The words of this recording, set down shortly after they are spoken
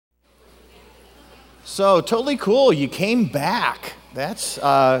So, totally cool. You came back. That's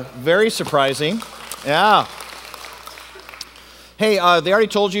very surprising. Yeah. Hey, they already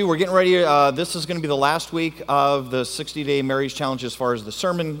told you we're getting ready. This is going to be the last week of the 60-day marriage challenge as far as the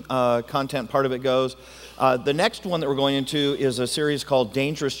sermon content part of it goes. The next one that we're going into is a series called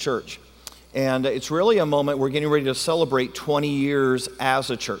Dangerous Church. And it's really a moment we're getting ready to celebrate 20 years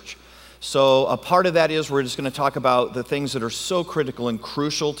as a church. So a part of that is we're just going to talk about the things that are so critical and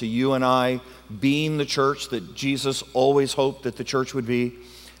crucial to you and I being the church that Jesus always hoped that the church would be.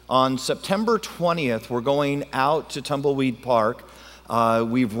 On September 20th, we're going out to Tumbleweed Park.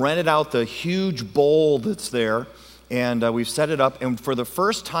 We've rented out the huge bowl that's there, and we've set it up. And for the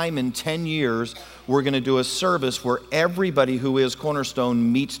first time in 10 years, we're going to do a service where everybody who is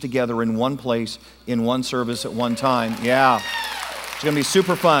Cornerstone meets together in one place, in one service at one time. Yeah, it's going to be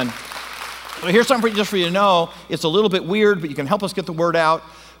super fun. But here's something just for you to know. It's a little bit weird, but you can help us get the word out.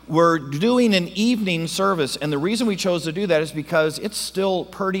 We're doing an evening service, and the reason we chose to do that is because it's still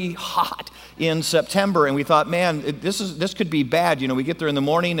pretty hot in September, and we thought, man, this could be bad. You know, we get there in the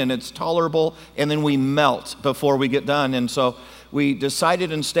morning, and it's tolerable, and then we melt before we get done. And so we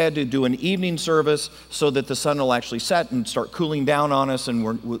decided instead to do an evening service so that the sun will actually set and start cooling down on us,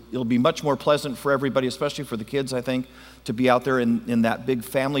 and it'll be much more pleasant for everybody, especially for the kids, I think, to be out there in that big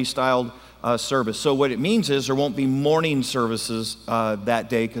family-styled service. So what it means is there won't be morning services that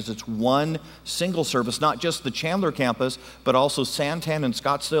day because it's one single service, not just the Chandler campus, but also Santan and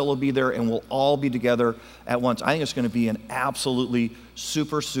Scottsdale will be there, and we'll all be together at once. I think it's going to be an absolutely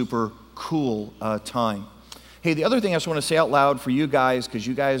super, super cool time. Hey, the other thing I just want to say out loud for you guys, because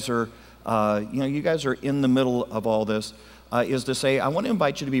you guys are, you guys are in the middle of all this, is to say I want to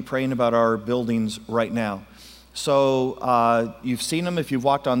invite you to be praying about our buildings right now. So you've seen them if you've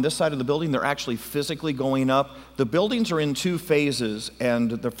walked on this side of the building. They're actually physically going up. The buildings are in two phases,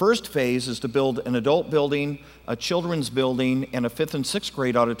 and the first phase is to build an adult building, a children's building, and a 5th and 6th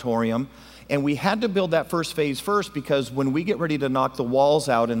grade auditorium. And we had to build that first phase first because when we get ready to knock the walls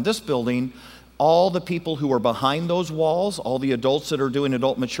out in this building, all the people who are behind those walls, all the adults that are doing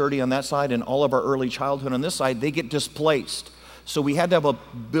adult maturity on that side and all of our early childhood on this side, they get displaced. So we had to have a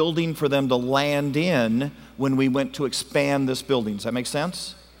building for them to land in when we went to expand this building. Does that make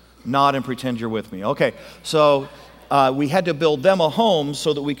sense? Nod and pretend you're with me. Okay, so we had to build them a home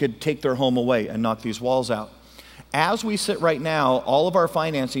so that we could take their home away and knock these walls out. As we sit right now, all of our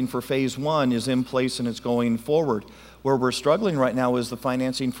financing for phase 1 is in place and it's going forward. Where we're struggling right now is the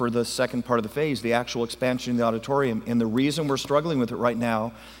financing for the second part of the phase, the actual expansion of the auditorium. And the reason we're struggling with it right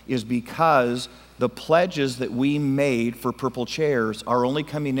now is because the pledges that we made for Purple Chairs are only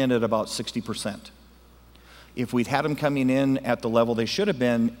coming in at about 60%. If we'd had them coming in at the level they should have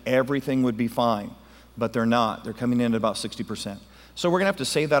been, everything would be fine. But they're not. They're coming in at about 60%. So we're going to have to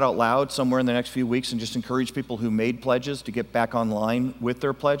say that out loud somewhere in the next few weeks and just encourage people who made pledges to get back online with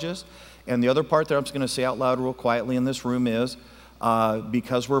their pledges. And the other part that I'm just going to say out loud real quietly in this room is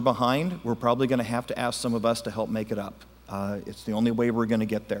because we're behind, we're probably going to have to ask some of us to help make it up. It's the only way we're going to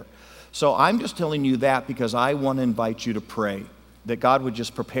get there. So I'm just telling you that because I want to invite you to pray that God would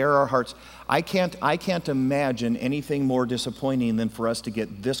just prepare our hearts. I can't imagine anything more disappointing than for us to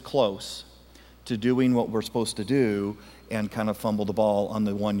get this close to doing what we're supposed to do and kind of fumble the ball on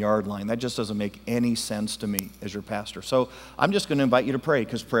the 1-yard line. That just doesn't make any sense to me as your pastor. So I'm just going to invite you to pray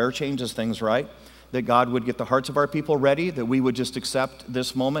because prayer changes things, right? That God would get the hearts of our people ready, that we would just accept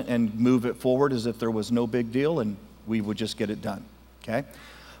this moment and move it forward as if there was no big deal and we would just get it done, okay?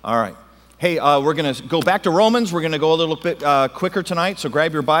 All right. Hey, we're going to go back to Romans. We're going to go a little bit quicker tonight, so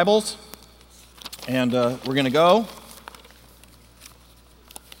grab your Bibles and we're going to go.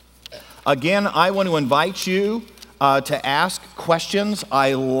 Again, I want to invite you to ask questions.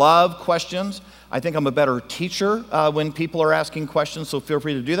 I love questions. I think I'm a better teacher when people are asking questions, so feel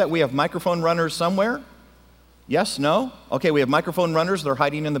free to do that. We have microphone runners somewhere. Yes? No? Okay, we have microphone runners. They're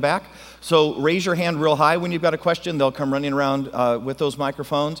hiding in the back. So raise your hand real high when you've got a question. They'll come running around with those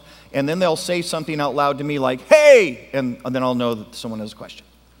microphones, and then they'll say something out loud to me like, hey, and then I'll know that someone has a question.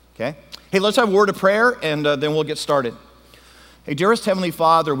 Okay? Hey, let's have a word of prayer, and then we'll get started. Hey, dearest Heavenly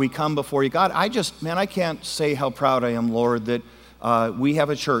Father, we come before you. God, I can't say how proud I am, Lord, that we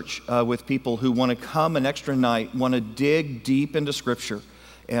have a church with people who want to come an extra night, want to dig deep into Scripture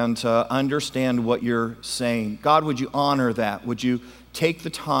and understand what you're saying. God, would you honor that? Would you take the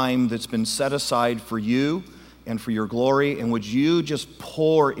time that's been set aside for you and for your glory, and would you just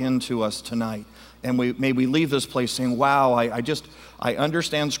pour into us tonight? And may we leave this place saying, wow, I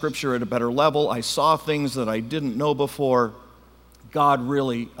understand Scripture at a better level. I saw things that I didn't know before. God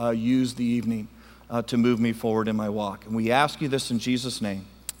really used the evening to move me forward in my walk. And we ask you this in Jesus' name.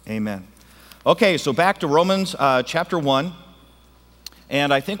 Amen. Okay, so back to Romans chapter 1.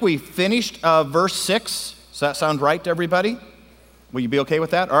 And I think we finished verse 6. Does that sound right to everybody? Will you be okay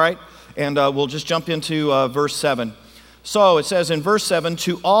with that? All right. And we'll just jump into verse 7. So it says in verse 7,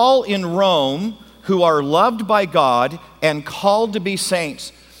 "To all in Rome who are loved by God and called to be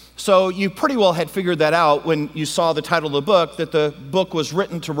saints." So you pretty well had figured that out when you saw the title of the book, that the book was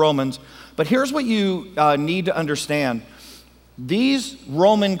written to Romans. But here's what you need to understand. These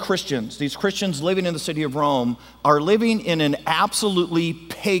Roman Christians, these Christians living in the city of Rome, are living in an absolutely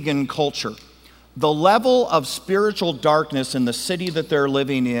pagan culture. The level of spiritual darkness in the city that they're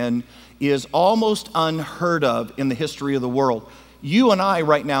living in is almost unheard of in the history of the world. You and I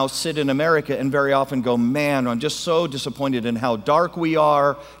right now sit in America and very often go, man, I'm just so disappointed in how dark we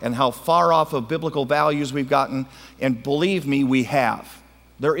are and how far off of biblical values we've gotten. And believe me, we have.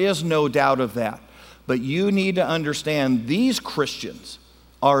 There is no doubt of that. But you need to understand these Christians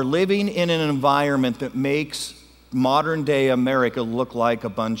are living in an environment that makes modern day America look like a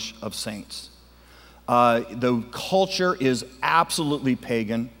bunch of saints. The culture is absolutely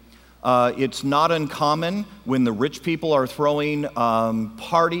pagan. It's not uncommon when the rich people are throwing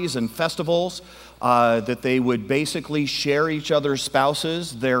parties and festivals that they would basically share each other's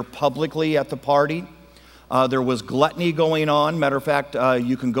spouses there publicly at the party. There was gluttony going on. Matter of fact,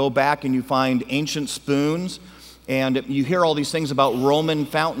 you can go back and you find ancient spoons, and you hear all these things about Roman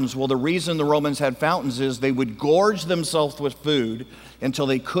fountains. Well, the reason the Romans had fountains is they would gorge themselves with food until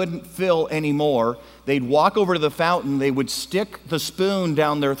they couldn't fill anymore. They'd walk over to the fountain, they would stick the spoon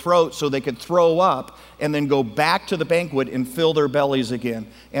down their throat so they could throw up, and then go back to the banquet and fill their bellies again.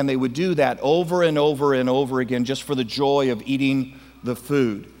 And they would do that over and over and over again just for the joy of eating the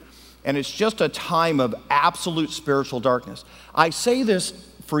food. And it's just a time of absolute spiritual darkness. I say this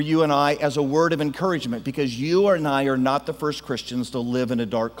for you and I as a word of encouragement because you and I are not the first Christians to live in a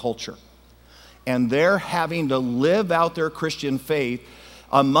dark culture. And they're having to live out their Christian faith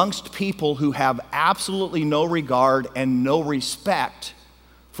amongst people who have absolutely no regard and no respect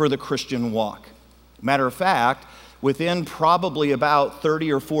for the Christian walk. Matter of fact, within probably about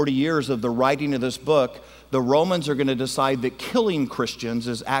 30 or 40 years of the writing of this book, the Romans are going to decide that killing Christians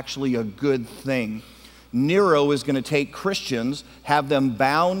is actually a good thing. Nero is going to take Christians, have them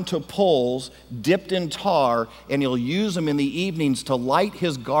bound to poles, dipped in tar, and he'll use them in the evenings to light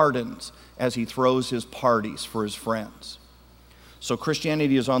his gardens as he throws his parties for his friends. So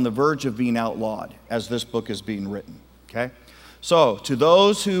Christianity is on the verge of being outlawed as this book is being written, okay? So, to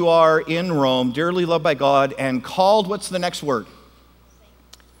those who are in Rome, dearly loved by God, and called, what's the next word?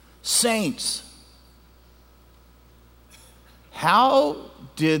 Saints. How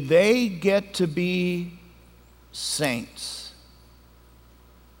did they get to be saints?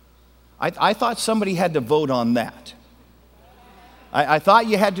 I thought somebody had to vote on that. I thought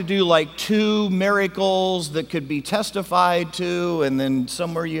you had to do like 2 miracles that could be testified to, and then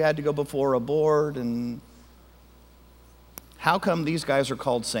somewhere you had to go before a board. And how come these guys are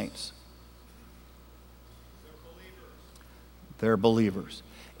called saints? They're believers.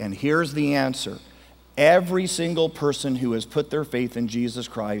 And here's the answer. Every single person who has put their faith in Jesus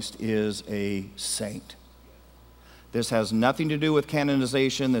Christ is a saint. This has nothing to do with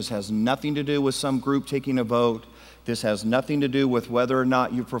canonization. This has nothing to do with some group taking a vote. This has nothing to do with whether or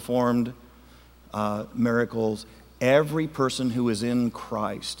not you performed miracles. Every person who is in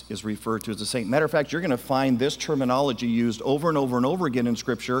Christ is referred to as a saint. Matter of fact, you're going to find this terminology used over and over and over again in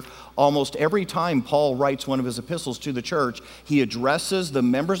Scripture. Almost every time Paul writes one of his epistles to the church, he addresses the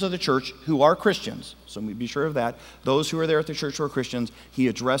members of the church who are Christians. So be sure of that. Those who are there at the church who are Christians, he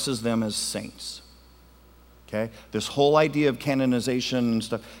addresses them as saints. Okay? This whole idea of canonization and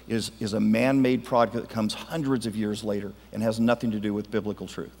stuff is a man-made product that comes hundreds of years later and has nothing to do with biblical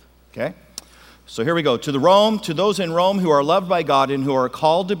truth. Okay? So here we go. To those in Rome who are loved by God and who are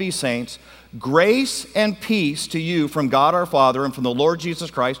called to be saints, grace and peace to you from God our Father and from the Lord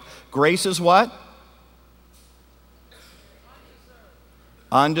Jesus Christ. Grace is what?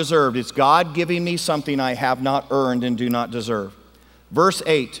 Undeserved. It's God giving me something I have not earned and do not deserve. Verse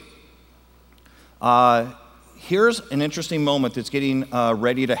 8. Here's an interesting moment that's getting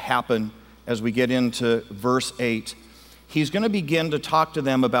ready to happen as we get into verse 8. He's going to begin to talk to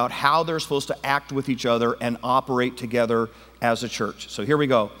them about how they're supposed to act with each other and operate together as a church. So here we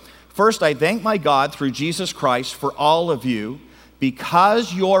go. First, I thank my God through Jesus Christ for all of you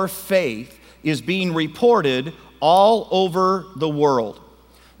because your faith is being reported all over the world.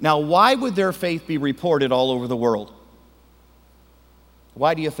 Now, why would their faith be reported all over the world?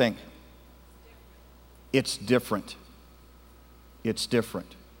 Why do you think? It's different. It's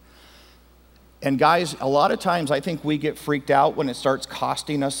different. And guys, a lot of times I think we get freaked out when it starts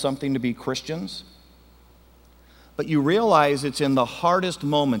costing us something to be Christians. But you realize it's in the hardest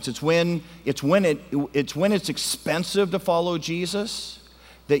moments. It's when it's expensive to follow Jesus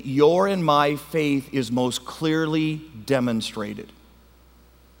that your and my faith is most clearly demonstrated.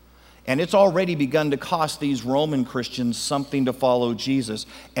 And it's already begun to cost these Roman Christians something to follow Jesus.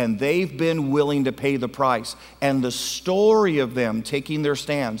 And they've been willing to pay the price. And the story of them taking their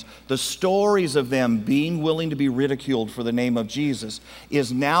stands, the stories of them being willing to be ridiculed for the name of Jesus,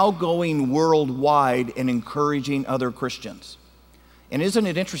 is now going worldwide and encouraging other Christians. And isn't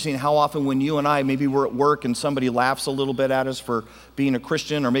it interesting how often when you and I, maybe we're at work and somebody laughs a little bit at us for being a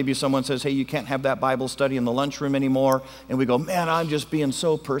Christian, or maybe someone says, hey, you can't have that Bible study in the lunchroom anymore, and we go, man, I'm just being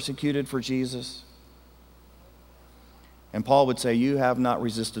so persecuted for Jesus. And Paul would say, you have not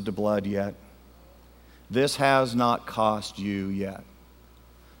resisted the blood yet. This has not cost you yet.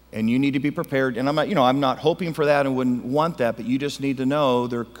 And you need to be prepared. And I'm not hoping for that and wouldn't want that, but you just need to know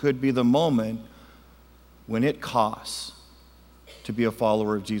there could be the moment when it costs to be a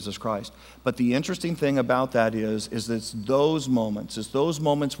follower of Jesus Christ. But the interesting thing about that is it's those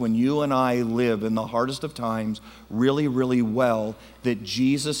moments when you and I live in the hardest of times really, really well, that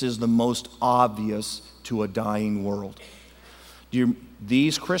Jesus is the most obvious to a dying world.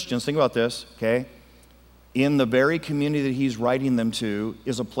 These Christians, think about this, okay? In the very community that he's writing them to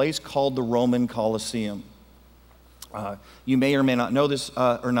is a place called the Roman Colosseum. You may or may not know this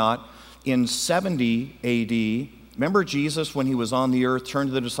or not. In 70 A.D., remember Jesus, when he was on the earth, turned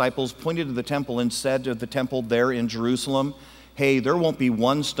to the disciples, pointed to the temple, and said to the temple there in Jerusalem, hey, there won't be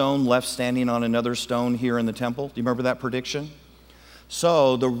one stone left standing on another stone here in the temple. Do you remember that prediction?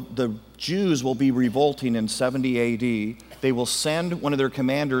 So the Jews will be revolting in 70 A.D. They will send one of their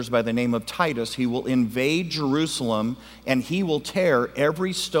commanders by the name of Titus. He will invade Jerusalem, and he will tear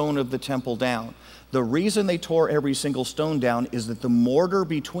every stone of the temple down. The reason they tore every single stone down is that the mortar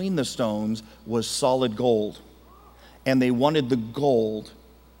between the stones was solid gold. And they wanted the gold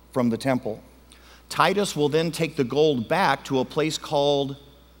from the temple. Titus will then take the gold back to a place called,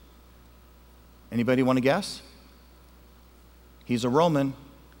 anybody want to guess? He's a Roman.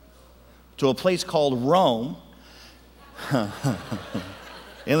 To a place called Rome.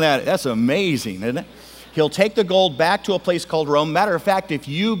 That's amazing, isn't it? He'll take the gold back to a place called Rome. Matter of fact, if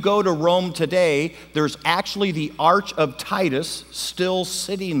you go to Rome today, there's actually the Arch of Titus still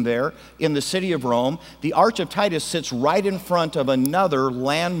sitting there in the city of Rome. The Arch of Titus sits right in front of another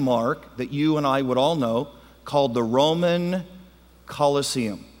landmark that you and I would all know called the Roman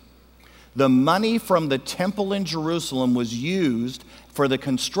Colosseum. The money from the temple in Jerusalem was used for the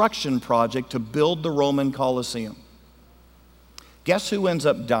construction project to build the Roman Colosseum. Guess who ends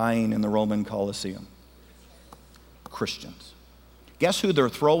up dying in the Roman Colosseum? Christians. Guess who they're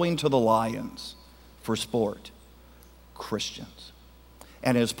throwing to the lions for sport? Christians.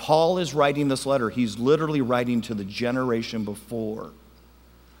 And as Paul is writing this letter, he's literally writing to the generation before,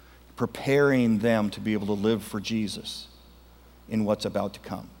 preparing them to be able to live for Jesus in what's about to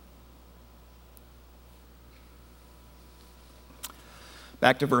come.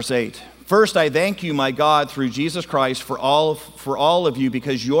 Back to verse 8. First, I thank you, my God, through Jesus Christ for all of you,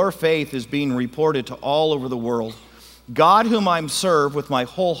 because your faith is being reported to all over the world. God, whom I serve with my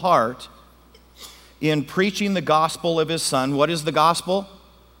whole heart in preaching the gospel of his Son. What is the gospel?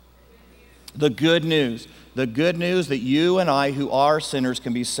 The good news. The good news that you and I, who are sinners,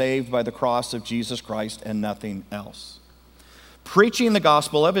 can be saved by the cross of Jesus Christ and nothing else. Preaching the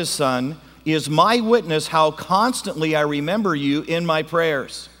gospel of his Son is my witness how constantly I remember you in my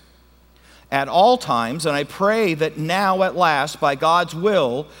prayers at all times, and I pray that now at last, by God's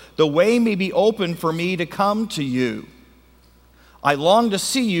will, the way may be open for me to come to you. I long to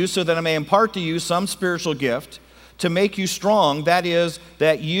see you so that I may impart to you some spiritual gift to make you strong, that is,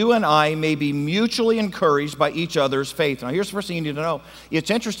 that you and I may be mutually encouraged by each other's faith. Now here's the first thing you need to know.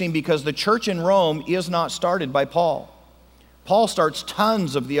 It's interesting because the church in Rome is not started by Paul. Paul starts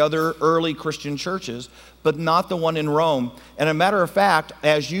tons of the other early Christian churches, but not the one in Rome. And a matter of fact,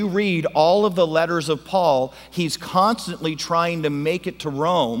 as you read all of the letters of Paul, he's constantly trying to make it to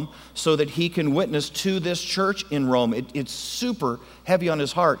Rome so that he can witness to this church in Rome. It's super heavy on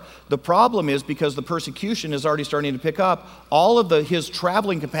his heart. The problem is, because the persecution is already starting to pick up, all of his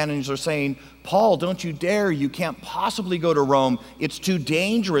traveling companions are saying, Paul, don't you dare, you can't possibly go to Rome. It's too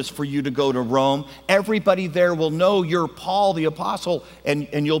dangerous for you to go to Rome. Everybody there will know you're Paul the apostle,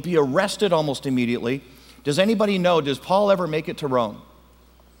 and you'll be arrested almost immediately. Does anybody know, does Paul ever make it to Rome?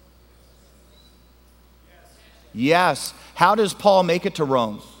 Yes. How does Paul make it to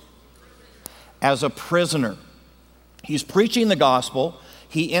Rome? As a prisoner. He's preaching the gospel.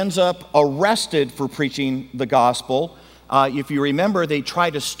 He ends up arrested for preaching the gospel. If you remember, they try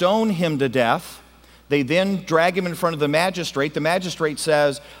to stone him to death. They then drag him in front of the magistrate. The magistrate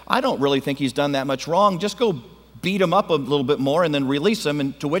says, I don't really think he's done that much wrong. Just go beat him up a little bit more and then release him.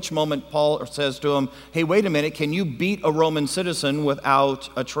 And to which moment Paul says to him, hey, wait a minute, can you beat a Roman citizen without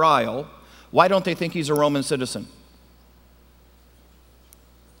a trial? Why don't they think he's a Roman citizen?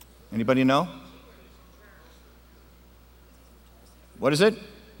 Anybody know? What is it?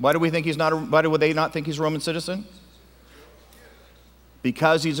 Why do we think why do they not think he's a Roman citizen?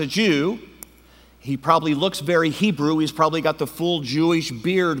 Because he's a Jew. He probably looks very Hebrew. He's probably got the full Jewish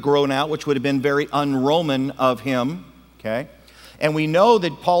beard grown out, which would have been very un-Roman of him, okay? And we know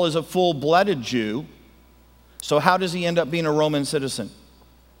that Paul is a full-blooded Jew. So how does he end up being a Roman citizen?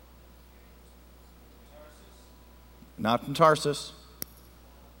 Not from Tarsus.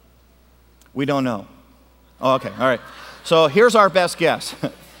 We don't know. Oh, okay, all right. So here's our best guess.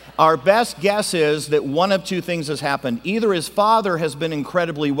 Our best guess is that one of two things has happened. Either his father has been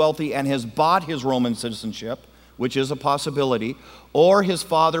incredibly wealthy and has bought his Roman citizenship, which is a possibility, or his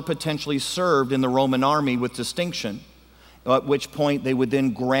father potentially served in the Roman army with distinction, at which point they would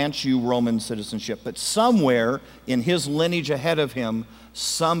then grant you Roman citizenship. But somewhere in his lineage ahead of him,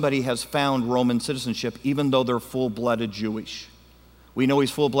 somebody has found Roman citizenship, even though they're full-blooded Jewish. We know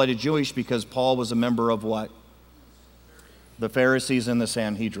he's full-blooded Jewish because Paul was a member of what? The Pharisees and the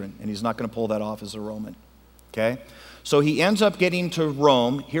Sanhedrin, and he's not going to pull that off as a Roman, okay? So he ends up getting to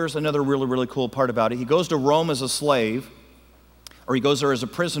Rome. Here's another really, really cool part about it. He goes to Rome as a slave, or he goes there as a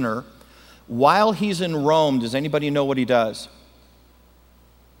prisoner. While he's in Rome, does anybody know what he does?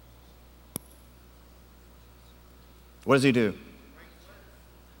 What does he do?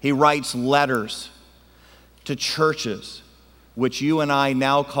 He writes letters to churches, which you and I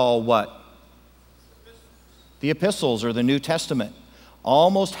now call what? The epistles or the New Testament.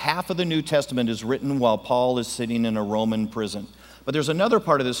 Almost half of the New Testament is written while Paul is sitting in a Roman prison. But there's another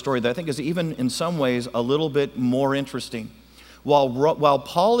part of this story that I think is even in some ways a little bit more interesting. While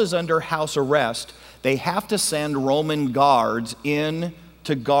Paul is under house arrest, they have to send Roman guards in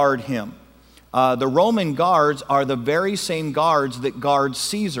to guard him. The Roman guards are the very same guards that guard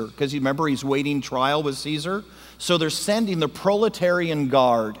Caesar, because you remember he's waiting trial with Caesar. So they're sending the Proletarian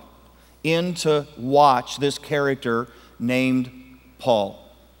Guard in to watch this character named Paul.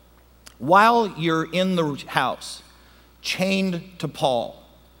 While you're in the house, chained to Paul,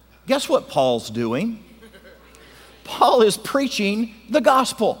 guess what Paul's doing? Paul is preaching the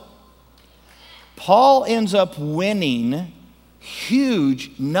gospel. Paul ends up winning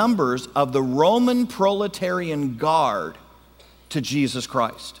huge numbers of the Roman Proletarian Guard to Jesus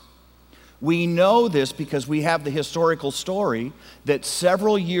Christ. We know this because we have the historical story that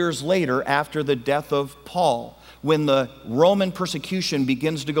several years later, after the death of Paul, when the Roman persecution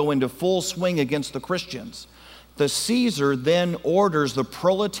begins to go into full swing against the Christians, the Caesar then orders the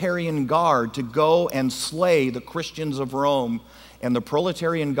Proletarian Guard to go and slay the Christians of Rome. And the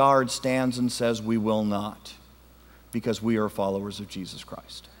Proletarian Guard stands and says, we will not, because we are followers of Jesus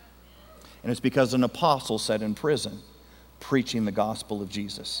Christ. And it's because an apostle sat in prison preaching the gospel of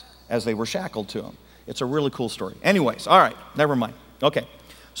Jesus as they were shackled to him. It's a really cool story. Anyways, all right, never mind. Okay,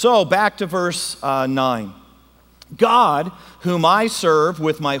 so back to verse 9. God, whom I serve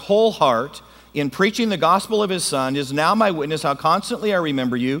with my whole heart in preaching the gospel of his Son, is now my witness how constantly I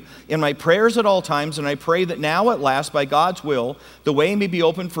remember you in my prayers at all times, and I pray that now at last, by God's will, the way may be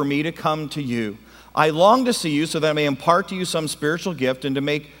open for me to come to you. I long to see you so that I may impart to you some spiritual gift and to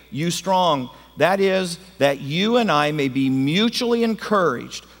make you strong. That is, that you and I may be mutually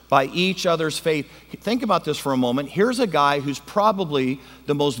encouraged by each other's faith. Think about this for a moment. Here's a guy who's probably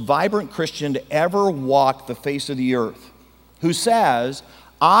the most vibrant Christian to ever walk the face of the earth, who says,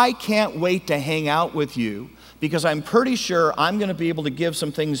 I can't wait to hang out with you because I'm pretty sure I'm going to be able to give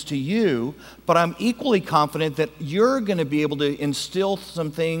some things to you, but I'm equally confident that you're going to be able to instill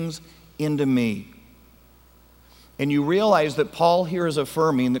some things into me. And you realize that Paul here is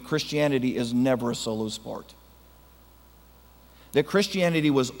affirming that Christianity is never a solo sport. That Christianity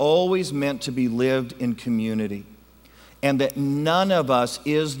was always meant to be lived in community, and that none of us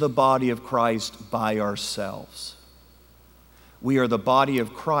is the body of Christ by ourselves. We are the body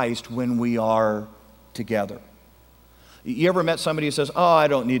of Christ when we are together. You ever met somebody who says, oh, I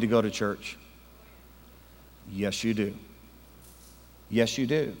don't need to go to church? Yes, you do. Yes, you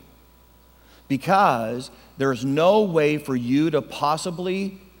do. Because there's no way for you to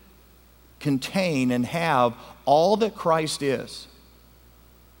possibly contain and have all that Christ is.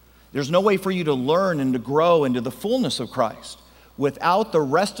 There's no way for you to learn and to grow into the fullness of Christ without the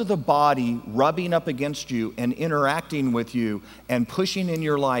rest of the body rubbing up against you and interacting with you and pushing in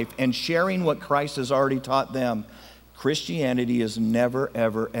your life and sharing what Christ has already taught them, Christianity is never,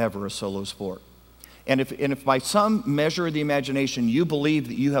 ever, ever a solo sport. And if by some measure of the imagination you believe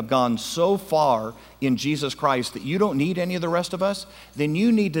that you have gone so far in Jesus Christ that you don't need any of the rest of us, then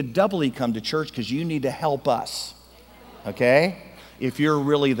you need to doubly come to church because you need to help us, okay? If you're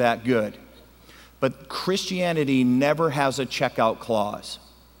really that good. But Christianity never has a checkout clause.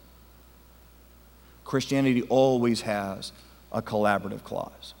 Christianity always has a collaborative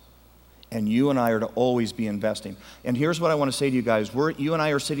clause. And you and I are to always be investing. And here's what I want to say to you guys. You and I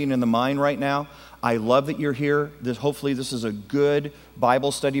are sitting in the mine right now. I love that you're here. Hopefully this is a good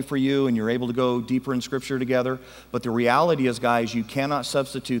Bible study for you and you're able to go deeper in Scripture together. But the reality is, guys, you cannot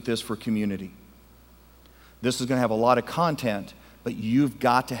substitute this for community. This is going to have a lot of content, but you've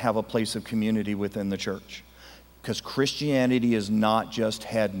got to have a place of community within the church. Because Christianity is not just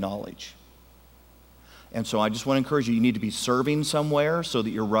head knowledge. And so I just want to encourage you, you need to be serving somewhere so that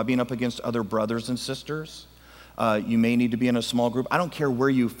you're rubbing up against other brothers and sisters. You may need to be in a small group. I don't care where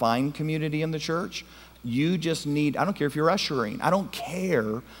you find community in the church. You just need, I don't care if you're ushering. I don't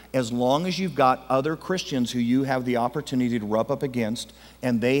care as long as you've got other Christians who you have the opportunity to rub up against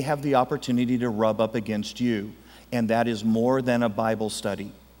and they have the opportunity to rub up against you. And that is more than a Bible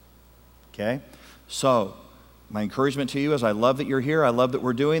study. Okay? So, my encouragement to you is I love that you're here. I love that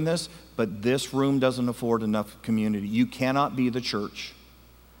we're doing this. But this room doesn't afford enough community. You cannot be the church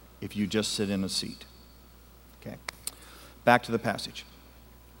if you just sit in a seat. Okay. Back to the passage.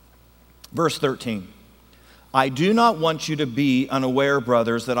 Verse 13. I do not want you to be unaware,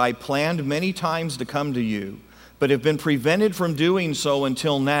 brothers, that I planned many times to come to you, but have been prevented from doing so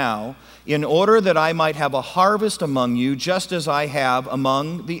until now, in order that I might have a harvest among you, just as I have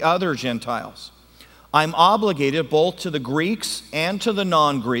among the other Gentiles. I'm obligated both to the Greeks and to the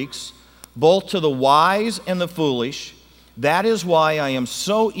non-Greeks, both to the wise and the foolish. That is why I am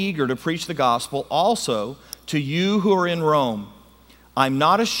so eager to preach the gospel also to you who are in Rome. I'm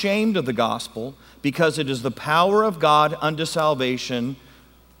not ashamed of the gospel, because it is the power of God unto salvation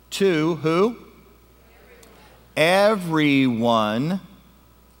to who? Everyone.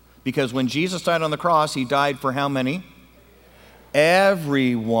 Because when Jesus died on the cross, he died for how many?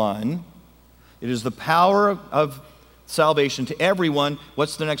 Everyone. It is the power of salvation to everyone.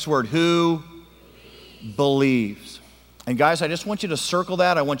 What's the next word? Who believes. And guys, I just want you to circle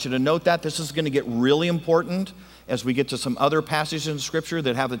that. I want you to note that. This is going to get really important as we get to some other passages in Scripture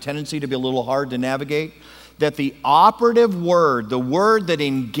that have the tendency to be a little hard to navigate. That the operative word, the word that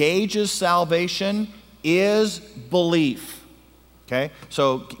engages salvation, is belief. Okay?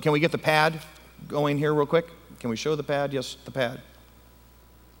 So can we get the pad going here real quick? Can we show the pad? Yes, the pad.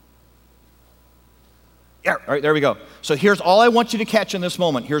 Yeah, all right, there we go. So here's all I want you to catch in this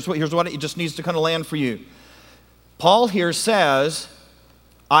moment. Here's what it just needs to kind of land for you. Paul here says,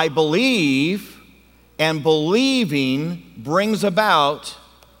 I believe, and believing brings about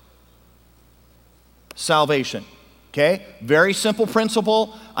salvation. Okay? Very simple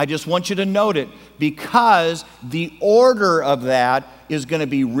principle. I just want you to note it because the order of that is going to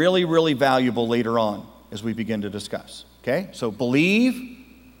be really, really valuable later on as we begin to discuss. Okay? So believe,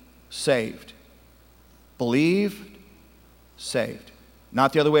 saved. Believed, saved.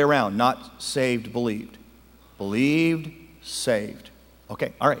 Not the other way around. Not saved, believed. Believed, saved.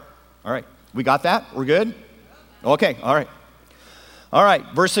 Okay, all right. All right. We got that? We're good? Okay, all right. All right,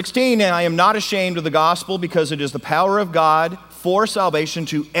 verse 16, and I am not ashamed of the gospel because it is the power of God for salvation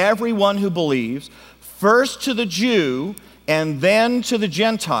to everyone who believes, first to the Jew and then to the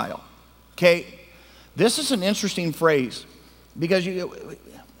Gentile. Okay, this is an interesting phrase because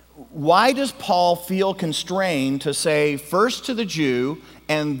why does Paul feel constrained to say first to the Jew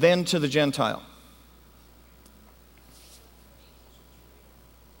and then to the Gentile?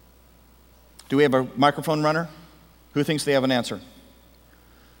 Do we have a microphone runner? Who thinks they have an answer?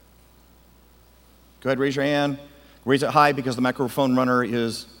 Go ahead, raise your hand. Raise it high because the microphone runner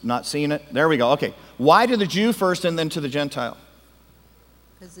is not seeing it. There we go. Okay. Why to the Jew first and then to the Gentile?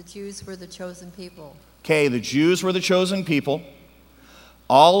 Because the Jews were the chosen people. Okay, the Jews were the chosen people.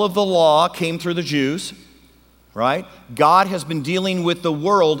 All of the law came through the Jews, right? God has been dealing with the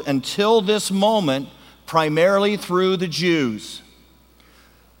world until this moment primarily through the Jews.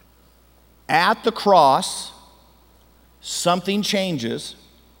 At the cross, something changes.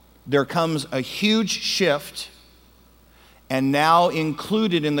 There comes a huge shift, and now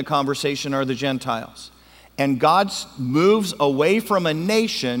included in the conversation are the Gentiles. And God moves away from a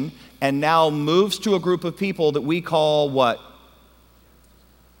nation and now moves to a group of people that we call what?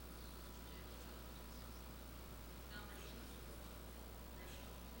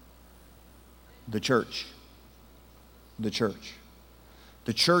 The church. The church.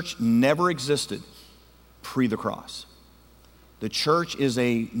 The church never existed pre the cross. The church is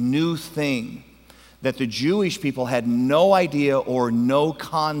a new thing that the Jewish people had no idea or no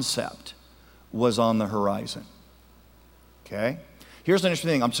concept was on the horizon. Okay? Here's an interesting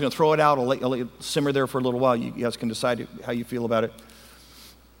thing. I'm just going to throw it out. I'll let you simmer there for a little while. You guys can decide how you feel about it.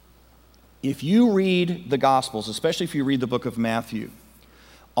 If you read the Gospels, especially if you read the book of Matthew,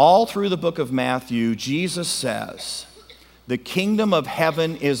 all through the book of Matthew, Jesus says, the kingdom of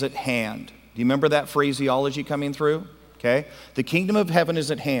heaven is at hand. Do you remember that phraseology coming through? Okay? The kingdom of heaven is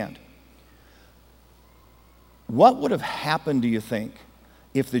at hand. What would have happened, do you think,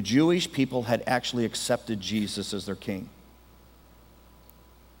 if the Jewish people had actually accepted Jesus as their king?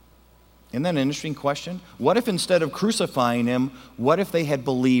 Isn't that an interesting question? What if instead of crucifying him, what if they had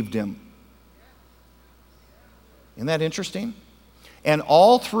believed him? Isn't that interesting? And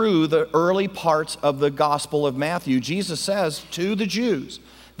all through the early parts of the Gospel of Matthew, Jesus says to the Jews,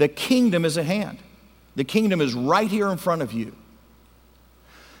 the kingdom is at hand. The kingdom is right here in front of you.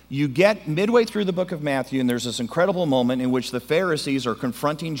 You get midway through the book of Matthew, and there's this incredible moment in which the Pharisees are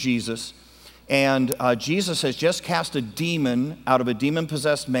confronting Jesus, and Jesus has just cast a demon out of a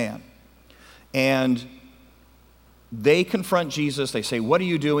demon-possessed man. And they confront Jesus. They say, what are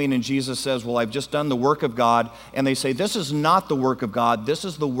you doing? And Jesus says, well, I've just done the work of God. And they say, this is not the work of God. This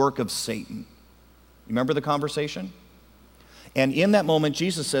is the work of Satan. Remember the conversation? And in that moment,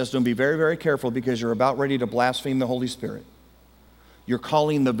 Jesus says to them, be very, very careful because you're about ready to blaspheme the Holy Spirit. You're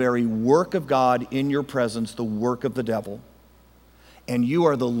calling the very work of God in your presence the work of the devil. And you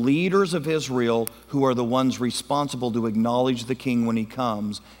are the leaders of Israel who are the ones responsible to acknowledge the king when he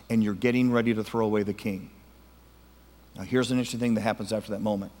comes, and you're getting ready to throw away the king. Now, here's an interesting thing that happens after that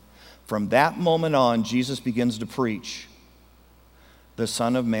moment. From that moment on, Jesus begins to preach, the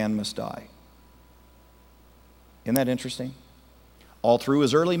Son of Man must die. Isn't that interesting? All through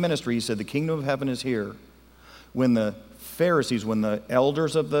his early ministry, he said, the kingdom of heaven is here. When the Pharisees, when the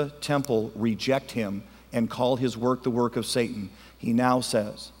elders of the temple reject him and call his work the work of Satan, he now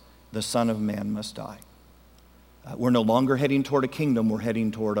says, the Son of Man must die. We're no longer heading toward a kingdom, we're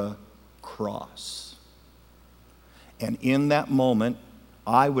heading toward a cross. And in that moment,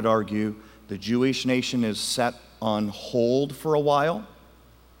 I would argue the Jewish nation is set on hold for a while.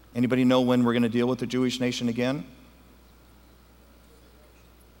 Anybody know when we're going to deal with the Jewish nation again?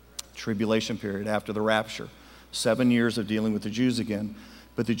 Tribulation period after the rapture. 7 years of dealing with the Jews again.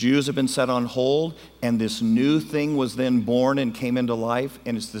 But the Jews have been set on hold, and this new thing was then born and came into life,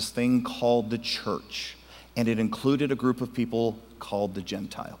 and it's this thing called the church. And it included a group of people called the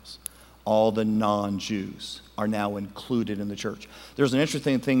Gentiles. All the non-Jews are now included in the church. There's an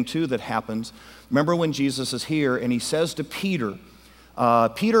interesting thing, too, that happens. Remember when Jesus is here, and he says to Peter,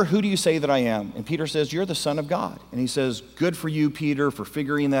 Peter, who do you say that I am? And Peter says, you're the Son of God. And he says, good for you, Peter, for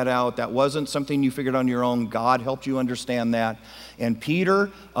figuring that out. That wasn't something you figured on your own. God helped you understand that. And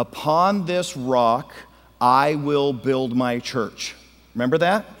Peter, upon this rock, I will build my church. Remember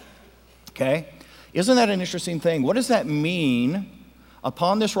that? Okay. Isn't that an interesting thing? What does that mean?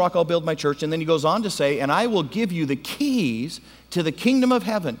 Upon this rock, I'll build my church. And then he goes on to say, and I will give you the keys to the kingdom of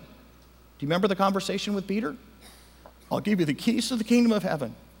heaven. Do you remember the conversation with Peter? I'll give you the keys to the kingdom of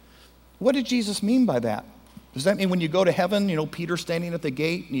heaven. What did Jesus mean by that? Does that mean when you go to heaven, you know, Peter's standing at the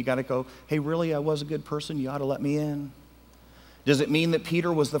gate and you got to go, hey, really, I was a good person. You ought to let me in. Does it mean that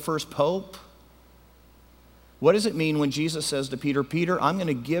Peter was the first pope? What does it mean when Jesus says to Peter, Peter, I'm going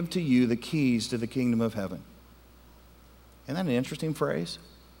to give to you the keys to the kingdom of heaven? Isn't that an interesting phrase?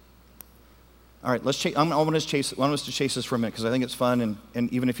 All right, I want us to chase this for a minute because I think it's fun,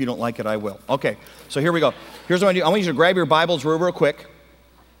 and even if you don't like it, I will. Okay, so here we go. Here's what I do. I want you to grab your Bibles real quick.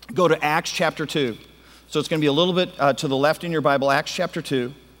 Go to Acts chapter 2. So it's going to be a little bit to the left in your Bible, Acts chapter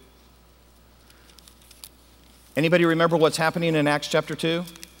 2. Anybody remember what's happening in Acts chapter 2?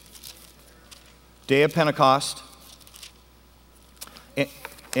 Day of Pentecost.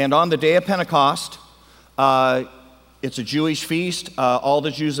 And on the day of Pentecost, it's a Jewish feast. All the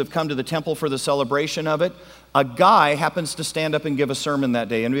Jews have come to the temple for the celebration of it. A guy happens to stand up and give a sermon that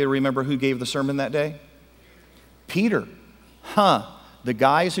day. Anybody remember who gave the sermon that day? Peter. The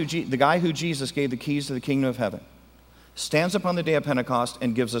guy who Jesus gave the keys to the kingdom of heaven stands up on the day of Pentecost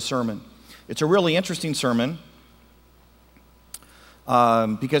and gives a sermon. It's a really interesting sermon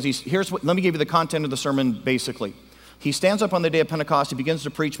because let me give you the content of the sermon basically. He stands up on the day of Pentecost, he begins to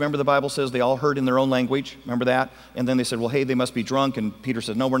preach. Remember the Bible says they all heard in their own language. Remember that? And then they said, well, hey, they must be drunk. And Peter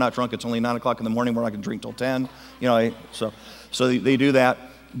said, no, we're not drunk. It's only 9 o'clock in the morning. We're not going to drink till 10. You know, so they do that.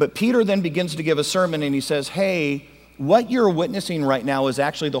 But Peter then begins to give a sermon and he says, hey, what you're witnessing right now is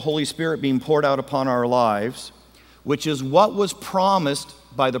actually the Holy Spirit being poured out upon our lives, which is what was promised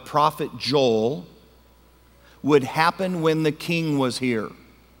by the prophet Joel would happen when the king was here.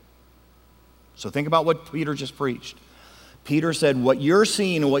 So think about what Peter just preached. Peter said, what you're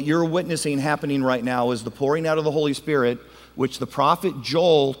seeing and what you're witnessing happening right now is the pouring out of the Holy Spirit, which the prophet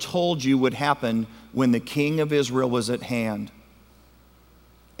Joel told you would happen when the king of Israel was at hand.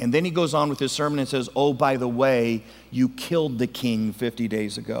 And then he goes on with his sermon and says, oh, by the way, you killed the king 50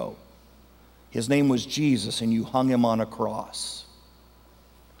 days ago. His name was Jesus, and you hung him on a cross.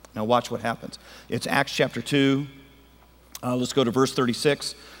 Now watch what happens. It's Acts chapter 2. Let's go to verse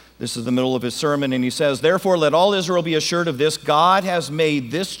 36. This is the middle of his sermon, and he says, therefore let all Israel be assured of this, God has made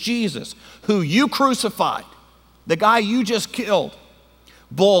this Jesus, who you crucified, the guy you just killed,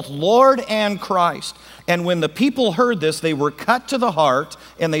 both Lord and Christ. And when the people heard this, they were cut to the heart,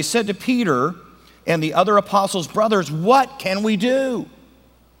 and they said to Peter and the other apostles, brothers, what can we do?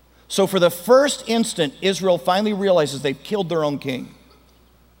 So for the first instant, Israel finally realizes they've killed their own king.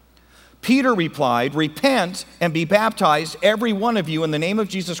 Peter replied, repent and be baptized, every one of you, in the name of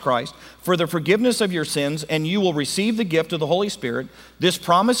Jesus Christ, for the forgiveness of your sins, and you will receive the gift of the Holy Spirit. This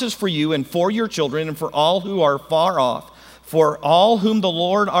promise is for you and for your children and for all who are far off, for all whom the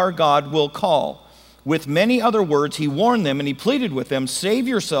Lord our God will call. With many other words, he warned them and he pleaded with them, save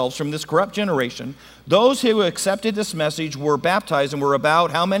yourselves from this corrupt generation. Those who accepted this message were baptized and were about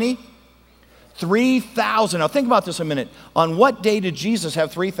how many? 3,000. Now think about this a minute. On what day did Jesus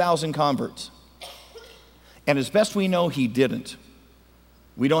have 3,000 converts? And as best we know, he didn't.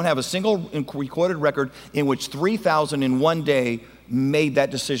 We don't have a single recorded record in which 3,000 in one day made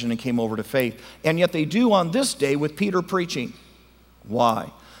that decision and came over to faith. And yet they do on this day with Peter preaching.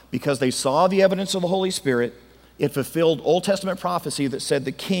 Why? Because they saw the evidence of the Holy Spirit. It fulfilled Old Testament prophecy that said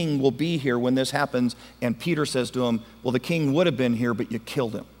the king will be here when this happens. And Peter says to him, well, the king would have been here, but you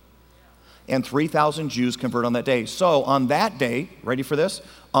killed him. And 3,000 Jews convert on that day. So on that day, ready for this?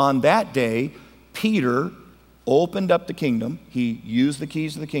 On that day, Peter opened up the kingdom. He used the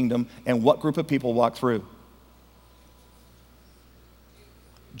keys of the kingdom. And what group of people walked through?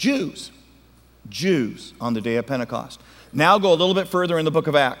 Jews. Jews on the day of Pentecost. Now go a little bit further in the book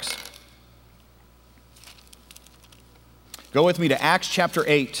of Acts. Go with me to Acts chapter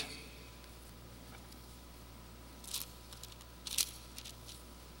 8.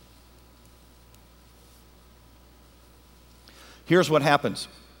 Here's what happens.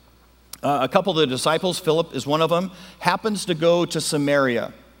 A couple of the disciples, Philip is one of them, happens to go to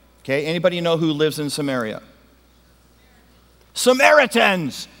Samaria. Okay, anybody know who lives in Samaria?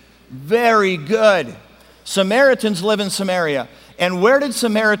 Samaritans! Very good. Samaritans live in Samaria. And where did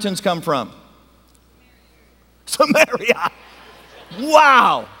Samaritans come from? Samaria.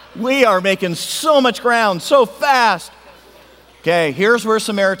 Wow! We are making so much ground so fast. Okay, here's where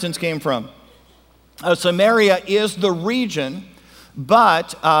Samaritans came from. Samaria is the region.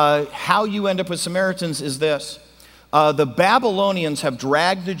 But how you end up with Samaritans is this. The Babylonians have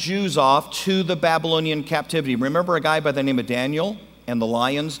dragged the Jews off to the Babylonian captivity. Remember a guy by the name of Daniel and the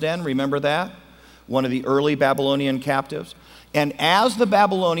lion's den? Remember that? One of the early Babylonian captives. And as the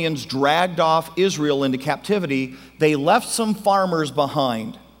Babylonians dragged off Israel into captivity, they left some farmers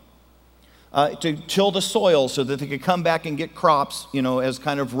behind to till the soil so that they could come back and get crops, as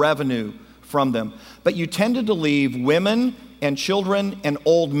kind of revenue from them. But you tended to leave women and children and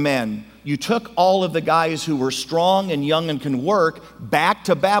old men. You took all of the guys who were strong and young and can work back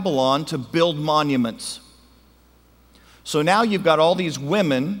to Babylon to build monuments. So now you've got all these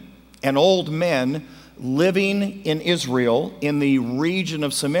women and old men living in Israel in the region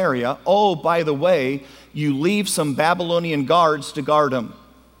of Samaria. Oh, by the way, you leave some Babylonian guards to guard them.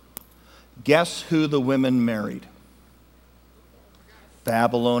 Guess who the women married?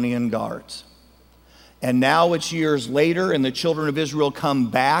 Babylonian guards. And now it's years later, and the children of Israel come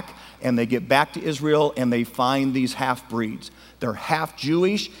back, and they get back to Israel, and they find these half-breeds. They're half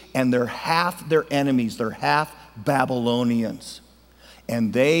Jewish, and they're half their enemies. They're half Babylonians.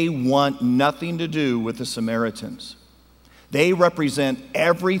 And they want nothing to do with the Samaritans. They represent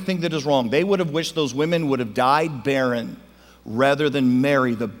everything that is wrong. They would have wished those women would have died barren rather than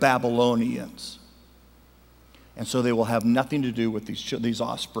marry the Babylonians. And so they will have nothing to do with these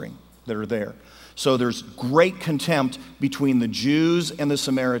offspring that are there. So there's great contempt between the Jews and the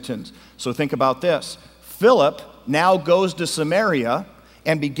Samaritans. So think about this. Philip now goes to Samaria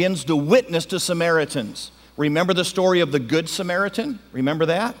and begins to witness to Samaritans. Remember the story of the Good Samaritan? Remember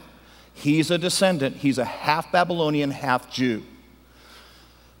that? He's a descendant. He's a half Babylonian, half Jew.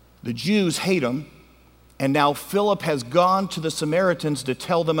 The Jews hate him, and now Philip has gone to the Samaritans to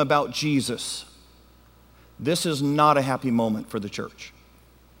tell them about Jesus. This is not a happy moment for the church.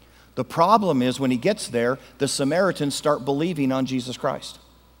 The problem is when he gets there, the Samaritans start believing on Jesus Christ.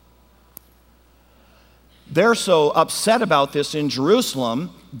 They're so upset about this in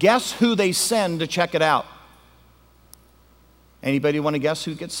Jerusalem, guess who they send to check it out? Anybody want to guess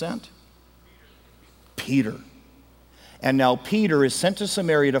who gets sent? Peter. And now Peter is sent to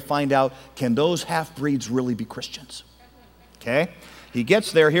Samaria to find out, can those half-breeds really be Christians? Okay? He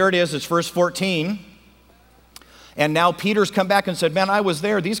gets there. Here it is. It's verse 14. And now Peter's come back and said, man, I was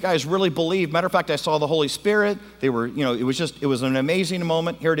there. These guys really believed. Matter of fact, I saw the Holy Spirit. They were, it was an amazing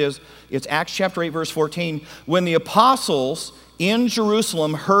moment. Here it is. It's Acts chapter 8, verse 14. When the apostles in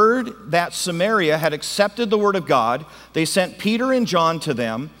Jerusalem heard that Samaria had accepted the word of God, they sent Peter and John to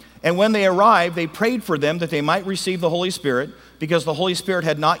them. And when they arrived, they prayed for them that they might receive the Holy Spirit, because the Holy Spirit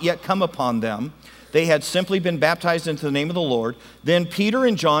had not yet come upon them. They had simply been baptized into the name of the Lord. Then Peter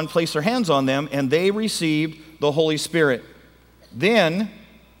and John placed their hands on them, and they received the Holy Spirit. Then,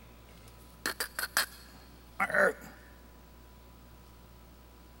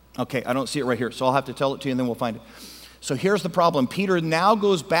 okay, I don't see it right here, so I'll have to tell it to you, and then we'll find it. So here's the problem. Peter now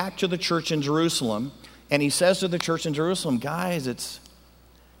goes back to the church in Jerusalem, and he says to the church in Jerusalem, guys, it's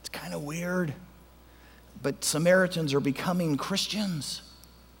kind of weird, but Samaritans are becoming Christians.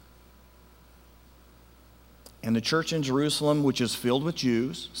 And the church in Jerusalem, which is filled with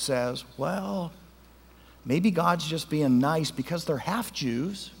Jews, says, well, maybe God's just being nice because they're half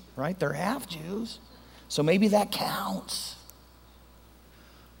Jews, right? They're half Jews. So maybe that counts.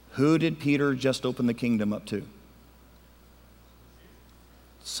 Who did Peter just open the kingdom up to?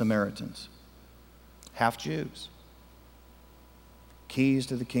 Samaritans. Half Jews. Keys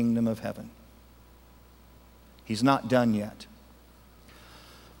to the kingdom of heaven. He's not done yet.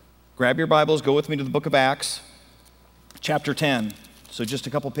 Grab your Bibles, go with me to the book of Acts, chapter 10. So just a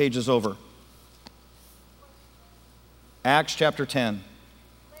couple pages over. Acts chapter 10.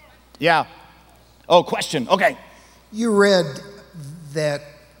 Yeah. Oh, question. Okay. You read that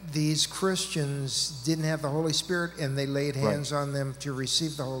these Christians didn't have the Holy Spirit and they laid hands on them to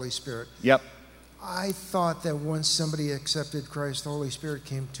receive the Holy Spirit. Yep. I thought that once somebody accepted Christ, the Holy Spirit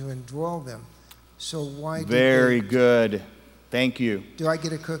came to indwell them. So why did Very good. Thank you. Do I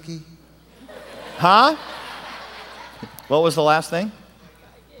get a cookie? Huh? What was the last thing?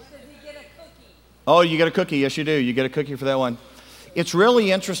 Oh, you get a cookie. Yes, you do. You get a cookie for that one. It's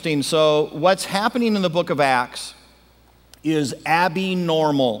really interesting. So what's happening in the book of Acts is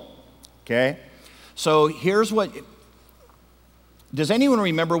abnormal. Okay? So here's what... Does anyone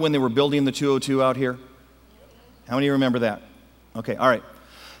remember when they were building the 202 out here? How many remember that? Okay, all right.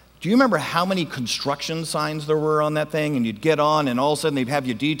 Do you remember how many construction signs there were on that thing? And you'd get on, and all of a sudden they'd have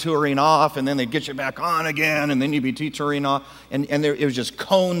you detouring off, and then they'd get you back on again, and then you'd be detouring off. And it was just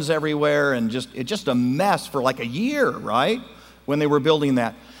cones everywhere, and just a mess for like a year, right? When they were building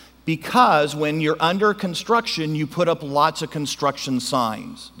that. Because when you're under construction, you put up lots of construction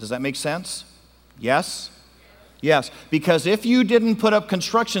signs. Does that make sense? Yes? Yes, because if you didn't put up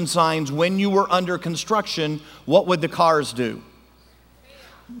construction signs when you were under construction, what would the cars do?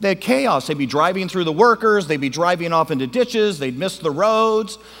 They'd chaos. They'd be driving through the workers. They'd be driving off into ditches. They'd miss the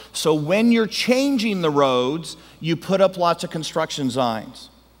roads. So when you're changing the roads, you put up lots of construction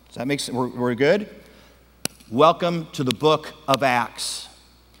signs. Does that make sense? We're good? Welcome to the book of Acts.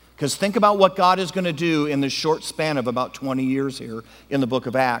 Because think about what God is going to do in the short span of about 20 years here in the book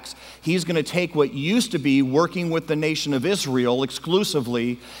of Acts. He's going to take what used to be working with the nation of Israel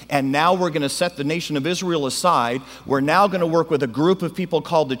exclusively, and now we're going to set the nation of Israel aside. We're now going to work with a group of people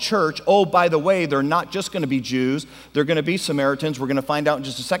called the church. Oh, by the way, they're not just going to be Jews. They're going to be Samaritans. We're going to find out in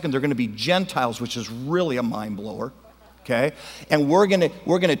just a second. They're going to be Gentiles, which is really a mind blower. Okay? And we're going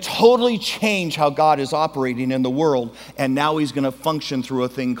to totally change how God is operating in the world, and now he's going to function through a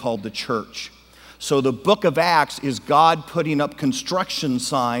thing called the church. So the book of Acts is God putting up construction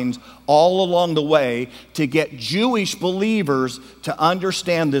signs all along the way to get Jewish believers to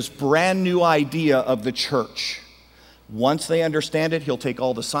understand this brand new idea of the church. Once they understand it, he'll take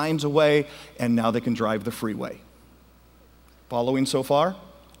all the signs away, and now they can drive the freeway. Following so far?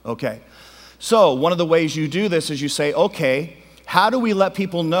 Okay. So one of the ways you do this is you say, okay, how do we let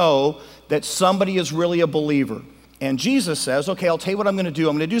people know that somebody is really a believer? And Jesus says, okay, I'll tell you what I'm going to do.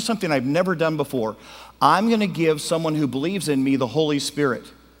 I'm going to do something I've never done before. I'm going to give someone who believes in me the Holy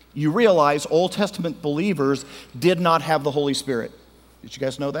Spirit. You realize Old Testament believers did not have the Holy Spirit. Did you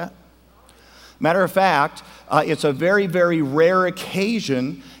guys know that? Matter of fact, it's a very, very rare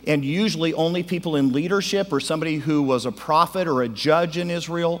occasion, and usually only people in leadership or somebody who was a prophet or a judge in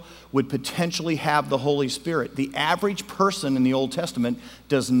Israel would potentially have the Holy Spirit. The average person in the Old Testament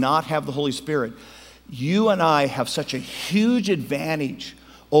does not have the Holy Spirit. You and I have such a huge advantage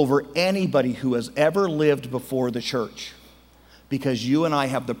over anybody who has ever lived before the church, because you and I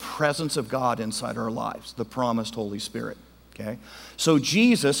have the presence of God inside our lives, the promised Holy Spirit. Okay? So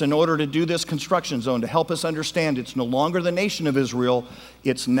Jesus, in order to do this construction zone, to help us understand it's no longer the nation of Israel,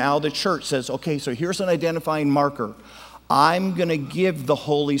 it's now the church, says, okay, so here's an identifying marker. I'm going to give the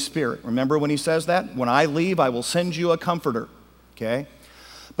Holy Spirit. Remember when he says that? When I leave, I will send you a comforter. Okay?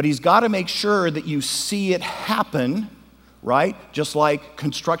 But he's got to make sure that you see it happen, right? Just like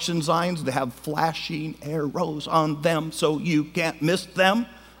construction signs, they have flashing arrows on them so you can't miss them,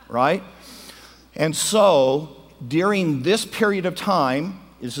 right? And so during this period of time,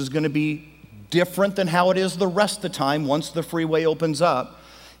 this is going to be different than how it is the rest of the time once the freeway opens up.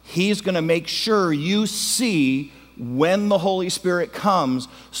 He's going to make sure you see when the Holy Spirit comes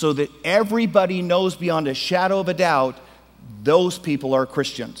so that everybody knows beyond a shadow of a doubt those people are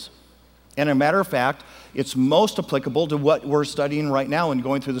Christians. And a matter of fact, it's most applicable to what we're studying right now and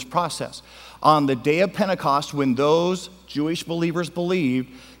going through this process. On the day of Pentecost, when those Jewish believers believed,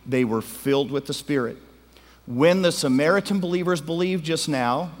 they were filled with the Spirit. When the Samaritan believers believed just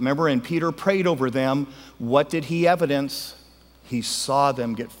now, remember, and Peter prayed over them, what did he evidence? He saw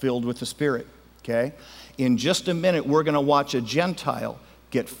them get filled with the Spirit, okay? In just a minute, we're going to watch a Gentile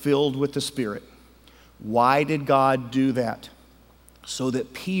get filled with the Spirit. Why did God do that? So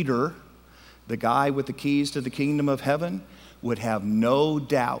that Peter, the guy with the keys to the kingdom of heaven, would have no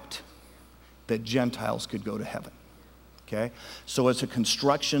doubt that Gentiles could go to heaven. Okay? So it's a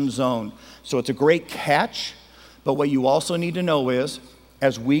construction zone. So it's a great catch, but what you also need to know is,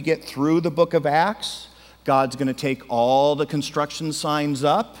 as we get through the book of Acts, God's going to take all the construction signs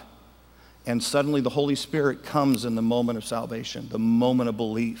up, and suddenly the Holy Spirit comes in the moment of salvation, the moment of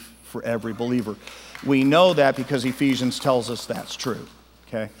belief for every believer. We know that because Ephesians tells us that's true.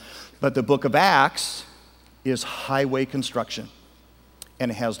 Okay? But the book of Acts is highway construction, and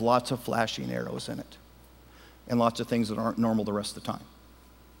it has lots of flashing arrows in it and lots of things that aren't normal the rest of the time.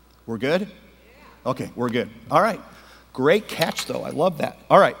 We're good? Okay, we're good. All right. Great catch, though. I love that.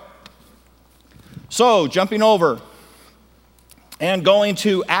 All right. So, jumping over and going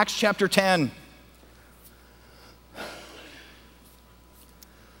to Acts chapter 10.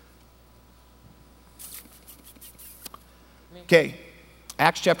 Okay,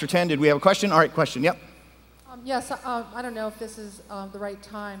 Acts chapter 10. Did we have a question? All right, question. Yep. Yes, I don't know if this is the right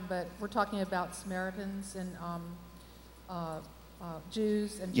time, but we're talking about Samaritans and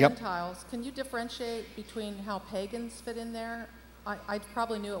Jews and Gentiles. Can you differentiate between how pagans fit in there? I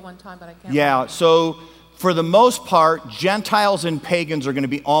probably knew at one time, but I can't. Yeah, remember. so for the most part, Gentiles and pagans are going to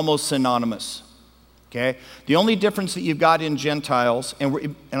be almost synonymous. Okay? The only difference that you've got in Gentiles,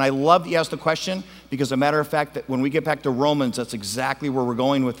 and I love that you asked the question, because as a matter of fact, that when we get back to Romans, that's exactly where we're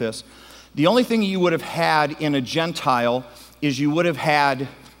going with this. The only thing you would have had in a Gentile is you would have had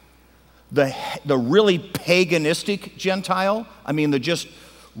the really paganistic Gentile. I mean, the just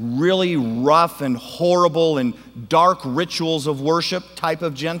really rough and horrible and dark rituals of worship type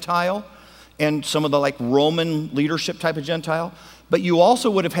of Gentile, and some of the like Roman leadership type of Gentile. But you also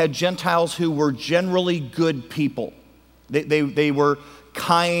would have had Gentiles who were generally good people. They were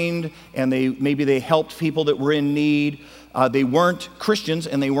kind, and maybe they helped people that were in need. They weren't Christians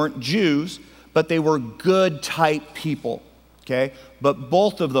and they weren't Jews, but they were good type people. Okay? But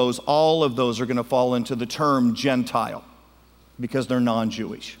both of those, all of those are going to fall into the term Gentile because they're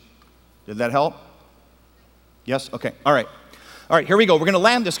non-Jewish. Did that help? Yes? Okay. All right. All right, here we go. We're going to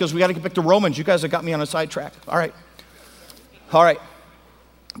land this because we got to get back to Romans. You guys have got me on a sidetrack. All right. All right.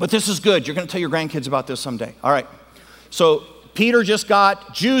 But this is good. You're going to tell your grandkids about this someday. All right. So Peter just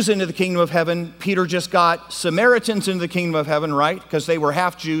got Jews into the kingdom of heaven. Peter just got Samaritans into the kingdom of heaven, right? Because they were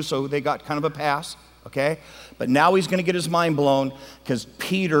half Jews, so they got kind of a pass, okay? But now he's going to get his mind blown because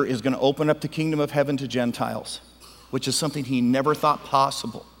Peter is going to open up the kingdom of heaven to Gentiles, which is something he never thought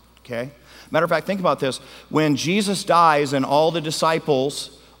possible, okay? Matter of fact, think about this. When Jesus dies and all the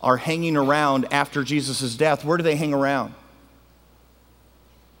disciples are hanging around after Jesus' death, where do they hang around?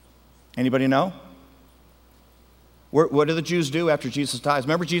 Anybody know? What do the Jews do after Jesus dies?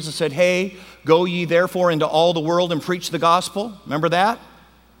 Remember Jesus said, hey, go ye therefore into all the world and preach the gospel? Remember that?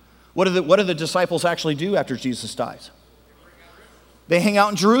 What do the disciples actually do after Jesus dies? They hang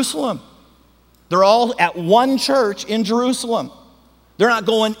out in Jerusalem. They're all at one church in Jerusalem. They're not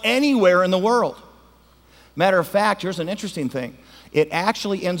going anywhere in the world. Matter of fact, here's an interesting thing. It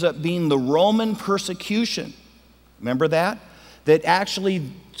actually ends up being the Roman persecution. Remember that? That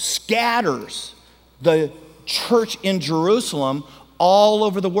actually scatters the church in Jerusalem all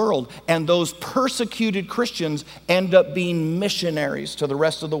over the world. And those persecuted Christians end up being missionaries to the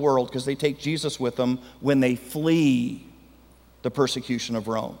rest of the world because they take Jesus with them when they flee the persecution of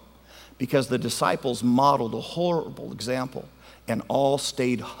Rome. Because the disciples modeled a horrible example and all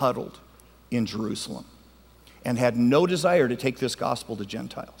stayed huddled in Jerusalem and had no desire to take this gospel to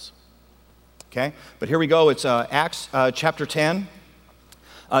Gentiles. Okay? But here we go. It's Acts chapter 10.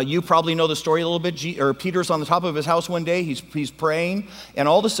 You probably know the story a little bit. Peter's on the top of his house one day. He's praying, and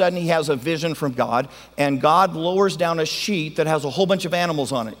all of a sudden he has a vision from God, and God lowers down a sheet that has a whole bunch of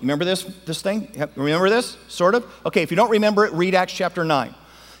animals on it. You remember this thing? Remember this? Sort of? Okay, if you don't remember it, read Acts chapter 9.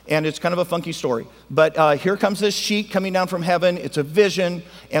 And it's kind of a funky story. But here comes this sheet coming down from heaven. It's a vision,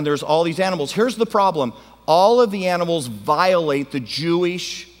 and there's all these animals. Here's the problem. All of the animals violate the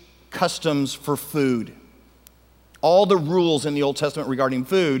Jewish customs for food. All the rules in the Old Testament regarding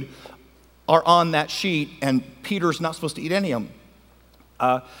food are on that sheet, and Peter's not supposed to eat any of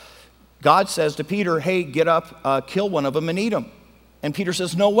them. God says to Peter, hey, get up, kill one of them and eat them. And Peter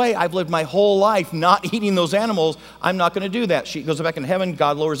says, no way, I've lived my whole life not eating those animals. I'm not going to do that. Sheet goes back in heaven.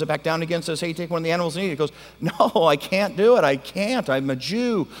 God lowers it back down again, says, hey, take one of the animals and eat it. He goes, no, I can't do it. I can't. I'm a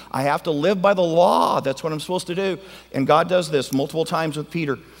Jew. I have to live by the law. That's what I'm supposed to do. And God does this multiple times with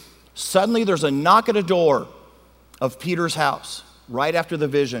Peter. Suddenly there's a knock at a door of Peter's house right after the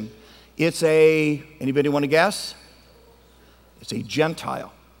vision. It's anybody want to guess? It's a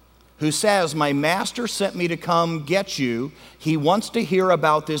Gentile who says, my master sent me to come get you. He wants to hear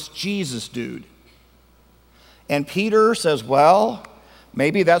about this Jesus dude. And Peter says, well,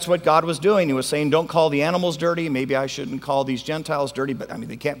 maybe that's what God was doing. He was saying, don't call the animals dirty. Maybe I shouldn't call these Gentiles dirty, but I mean,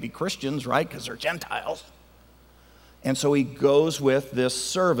 they can't be Christians, right? Because they're Gentiles. And so he goes with this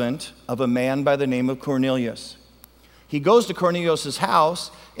servant of a man by the name of Cornelius. He goes to Cornelius'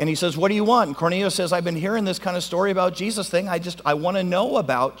 house, and he says, what do you want? And Cornelius says, I've been hearing this kind of story about Jesus thing. I want to know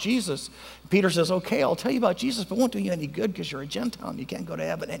about Jesus. Peter says, okay, I'll tell you about Jesus, but it won't do you any good because you're a Gentile and you can't go to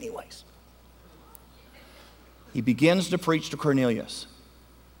heaven anyways. He begins to preach to Cornelius.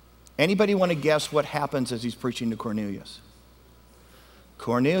 Anybody want to guess what happens as he's preaching to Cornelius?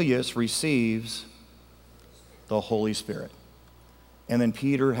 Cornelius receives the Holy Spirit. And then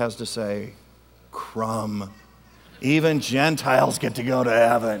Peter has to say, crumb. Even Gentiles get to go to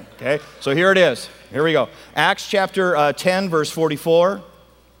heaven. Okay, so here it is. Here we go. Acts chapter 10, verse 44.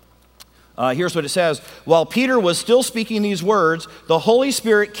 Here's what it says. While Peter was still speaking these words, the Holy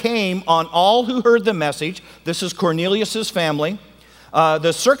Spirit came on all who heard the message. This is Cornelius' family.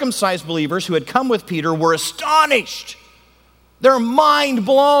 The circumcised believers who had come with Peter were astonished. They're mind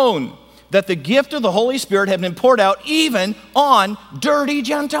blown that the gift of the Holy Spirit had been poured out even on dirty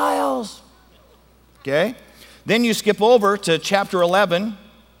Gentiles. Okay? Then you skip over to chapter 11,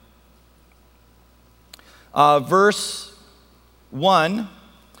 verse 1.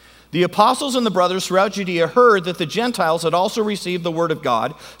 The apostles and the brothers throughout Judea heard that the Gentiles had also received the word of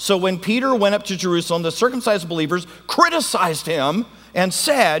God. So when Peter went up to Jerusalem, the circumcised believers criticized him and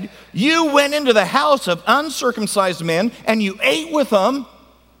said, you went into the house of uncircumcised men and you ate with them.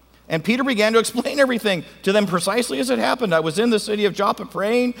 And Peter began to explain everything to them precisely as it happened. I was in the city of Joppa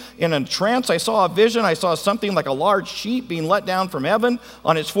praying in a trance. I saw a vision. I saw something like a large sheet being let down from heaven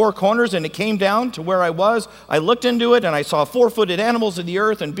on its four corners, and it came down to where I was. I looked into it, and I saw four-footed animals of the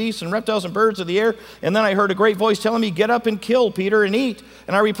earth and beasts and reptiles and birds of the air. And then I heard a great voice telling me, get up and kill, Peter, and eat.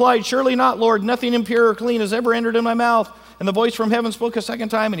 And I replied, surely not, Lord. Nothing impure or clean has ever entered in my mouth. And the voice from heaven spoke a second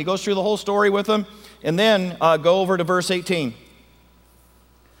time, and he goes through the whole story with them. And then go over to verse 18.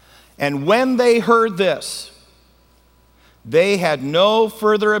 And when they heard this, they had no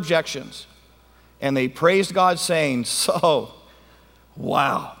further objections. And they praised God, saying, so,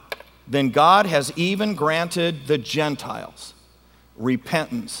 wow. Then God has even granted the Gentiles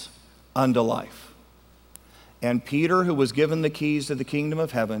repentance unto life. And Peter, who was given the keys to the kingdom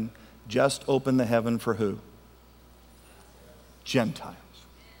of heaven, just opened the heaven for who? Gentiles.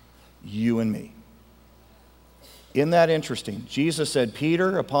 You and me. Isn't that interesting? Jesus said,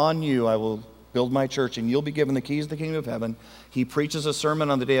 Peter, upon you I will build my church, and you'll be given the keys of the kingdom of heaven. He preaches a sermon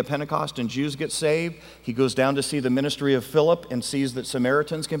on the day of Pentecost, and Jews get saved. He goes down to see the ministry of Philip and sees that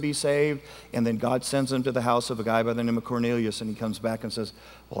Samaritans can be saved. And then God sends him to the house of a guy by the name of Cornelius, and he comes back and says,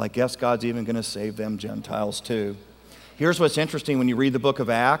 well, I guess God's even going to save them Gentiles too. Here's what's interesting when you read the book of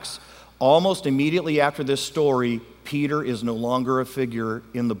Acts. Almost immediately after this story, Peter is no longer a figure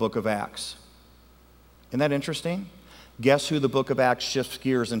in the book of Acts. Isn't that interesting? Guess who the book of Acts shifts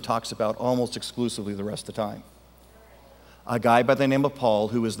gears and talks about almost exclusively the rest of the time? A guy by the name of Paul,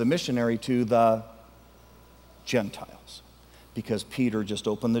 who is the missionary to the Gentiles, because Peter just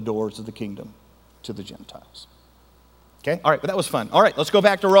opened the doors of the kingdom to the Gentiles. Okay? All right, but that was fun. All right, let's go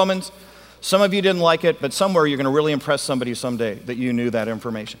back to Romans. Some of you didn't like it, but somewhere you're going to really impress somebody someday that you knew that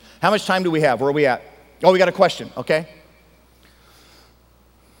information. How much time do we have? Where are we at? Oh, we got a question, okay?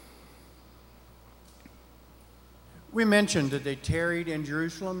 We mentioned that they tarried in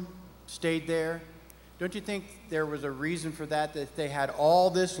Jerusalem, stayed there. Don't you think there was a reason for that they had all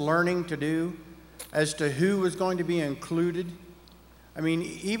this learning to do as to who was going to be included? I mean,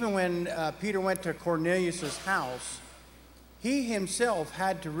 even when Peter went to Cornelius' house, he himself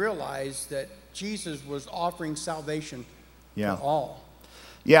had to realize that Jesus was offering salvation to all.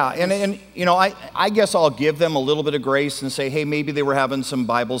 Yeah, and you know, I guess I'll give them a little bit of grace and say, hey, maybe they were having some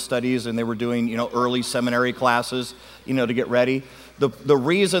Bible studies and they were doing, you know, early seminary classes, you know, to get ready. The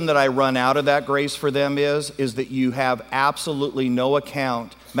reason that I run out of that grace for them is that you have absolutely no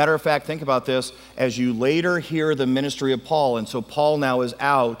account. Matter of fact, think about this, as you later hear the ministry of Paul, and so Paul now is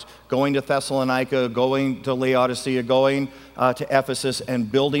out, going to Thessalonica, going to Laodicea, going to Ephesus,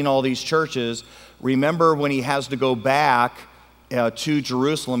 and building all these churches. Remember when he has to go back to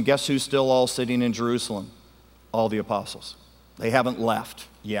Jerusalem, guess who's still all sitting in Jerusalem? All the apostles. They haven't left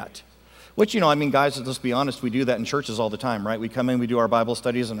yet. Which, you know, I mean, guys, let's be honest, we do that in churches all the time, right? We come in, we do our Bible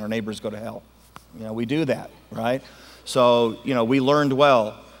studies, and our neighbors go to hell. You know, we do that, right? So, you know, we learned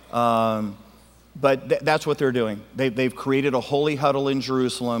well. But that's what they're doing. They've created a holy huddle in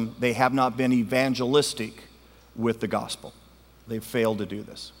Jerusalem. They have not been evangelistic with the gospel. They've failed to do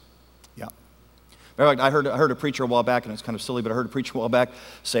this. Yeah. In fact, I heard a preacher a while back, and it's kind of silly, but I heard a preacher a while back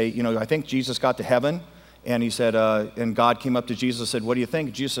say, you know, I think Jesus got to heaven, and he said, and God came up to Jesus and said, what do you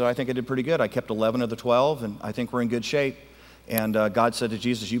think? Jesus said, I think I did pretty good. I kept 11 of the 12, and I think we're in good shape. And God said to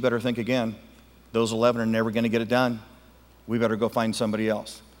Jesus, you better think again. Those 11 are never going to get it done. We better go find somebody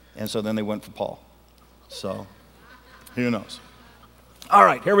else. And so then they went for Paul. So, who knows? All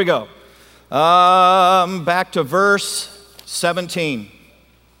right, here we go. Back to verse 17.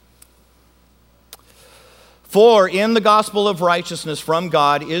 For in the gospel of righteousness from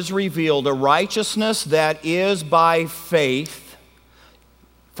God is revealed a righteousness that is by faith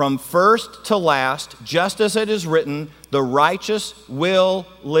from first to last, just as it is written, the righteous will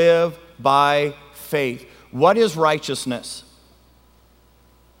live by faith. What is righteousness?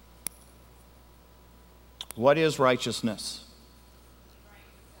 What is righteousness?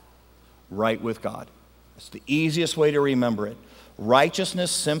 Right with God. It's the easiest way to remember it.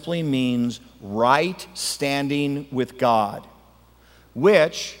 Righteousness simply means right standing with God,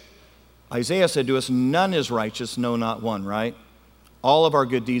 which Isaiah said to us, none is righteous, no, not one, right? All of our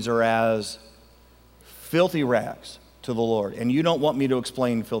good deeds are as filthy rags to the Lord. And you don't want me to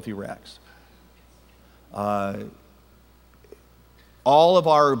explain filthy rags. All of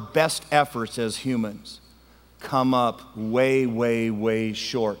our best efforts as humans come up way, way, way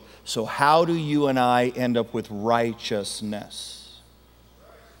short. So how do you and I end up with righteousness?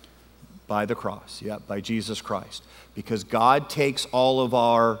 By the cross, by Jesus Christ. Because God takes all of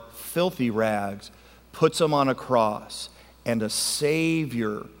our filthy rags, puts them on a cross, and a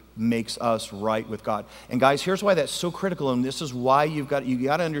Savior makes us right with God. And guys, here's why that's so critical, and this is why you got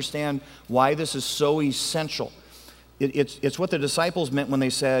to understand why this is so essential. It's what the disciples meant when they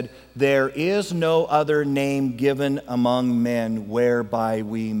said, there is no other name given among men whereby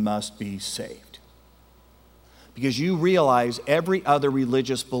we must be saved. Because you realize every other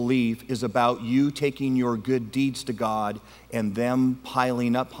religious belief is about you taking your good deeds to God and them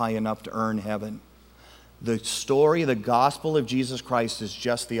piling up high enough to earn heaven. The story, the gospel of Jesus Christ is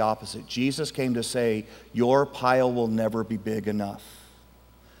just the opposite. Jesus came to say, your pile will never be big enough.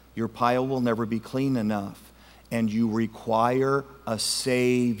 Your pile will never be clean enough. And you require a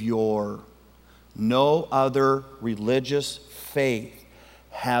Savior. No other religious faith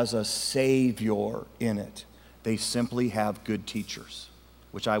has a Savior in it. They simply have good teachers,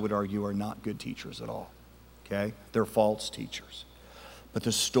 which I would argue are not good teachers at all. Okay? They're false teachers. But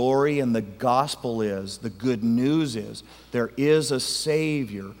the story and the gospel is, the good news is, there is a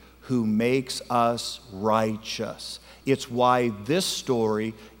Savior who makes us righteous. It's why this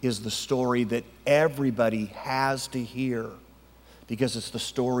story is the story that everybody has to hear, because it's the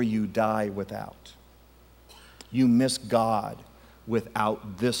story you die without. You miss God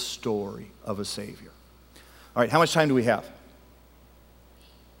without this story of a Savior. All right, how much time do we have?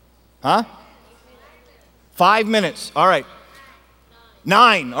 Huh? 5 minutes. All right.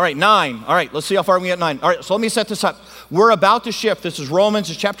 9. All right, 9. All right, let's see how far we get 9. All right, so let me set this up. We're about to shift. This is Romans,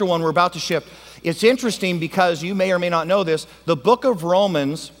 it's chapter 1. We're about to shift. It's interesting because you may or may not know this. The book of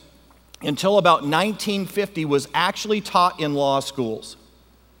Romans, until about 1950, was actually taught in law schools.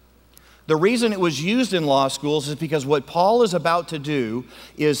 The reason it was used in law schools is because what Paul is about to do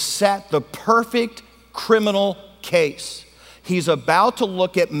is set the perfect criminal case. He's about to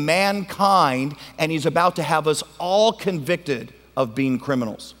look at mankind, and he's about to have us all convicted of being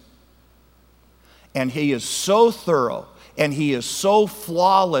criminals. And he is so thorough, and he is so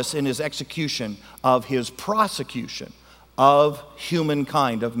flawless in his execution of his prosecution of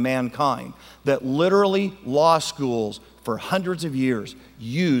humankind, of mankind, that literally law schools for hundreds of years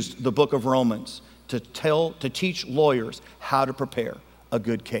used the book of Romans to teach lawyers how to prepare a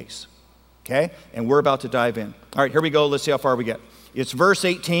good case. Okay? And we're about to dive in. All right, here we go. Let's see how far we get. It's verse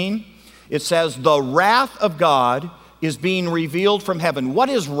 18. It says, the wrath of God is being revealed from heaven. What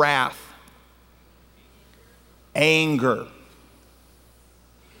is wrath? Anger.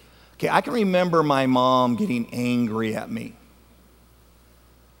 Okay, I can remember my mom getting angry at me.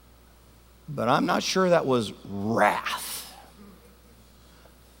 But I'm not sure that was wrath.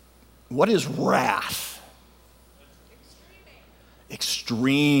 What is wrath?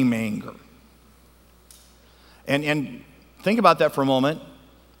 Extreme anger. And think about that for a moment.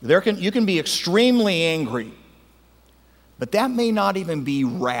 You can be extremely angry, but that may not even be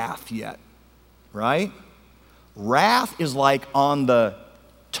wrath yet, right? Wrath is like on the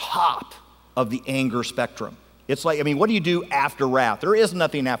top of the anger spectrum. It's like, what do you do after wrath? There is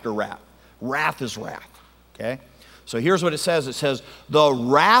nothing after wrath. Wrath is wrath, okay? So here's what it says. It says, the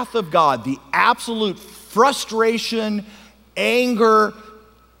wrath of God, the absolute frustration, anger,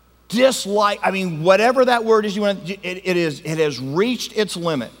 dislike, whatever that word is, it has reached its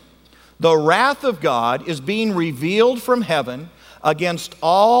limit. The wrath of God is being revealed from heaven against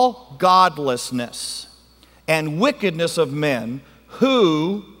all godlessness and wickedness of men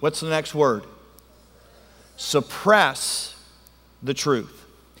who, what's the next word? Suppress the truth.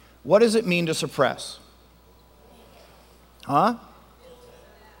 What does it mean to suppress? Huh?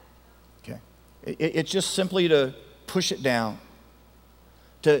 Okay. It's just simply to push it down,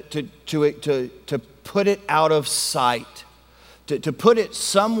 to put it out of sight, to put it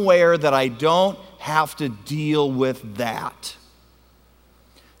somewhere that I don't have to deal with that.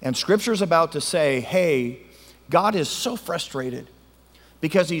 And Scripture's about to say, hey, God is so frustrated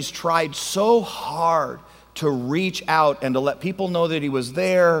because he's tried so hard to reach out and to let people know that he was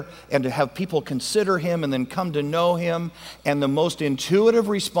there and to have people consider him and then come to know him. And the most intuitive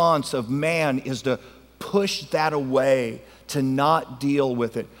response of man is to push that away, to not deal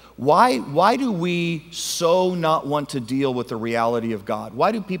with it. Why do we so not want to deal with the reality of God?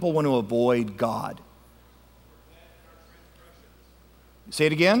 Why do people want to avoid God? Say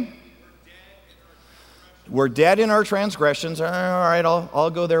it again. We're dead in our transgressions. All right, I'll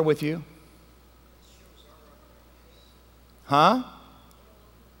go there with you. Huh?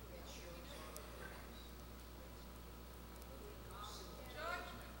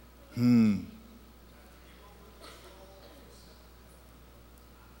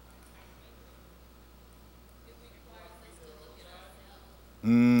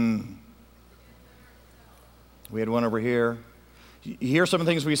 We had one over here. Here's some of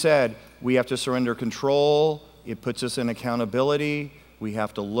the things we said. We have to surrender control. It puts us in accountability. We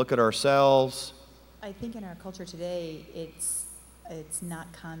have to look at ourselves. I think in our culture today, it's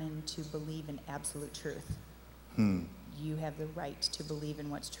not common to believe in absolute truth. You have the right to believe in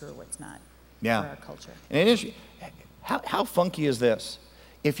what's true or what's not for our culture. And it is, how funky is this?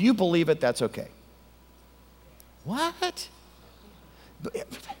 If you believe it, that's okay. What?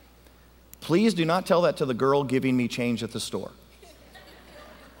 Please do not tell that to the girl giving me change at the store.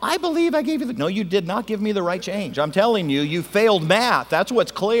 I believe I gave you no, you did not give me the right change. I'm telling you, you failed math. That's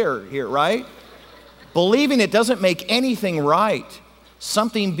what's clear here, right? Believing it doesn't make anything right.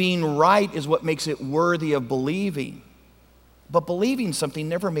 Something being right is what makes it worthy of believing. But believing something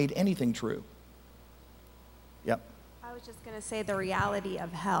never made anything true. Yep. I was just going to say the reality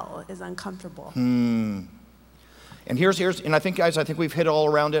of hell is uncomfortable. And and I think, guys, we've hit all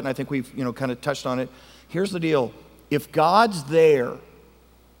around it, and I think we've, kind of touched on it. Here's the deal. If God's there,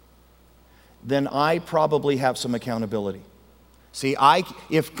 then I probably have some accountability. See,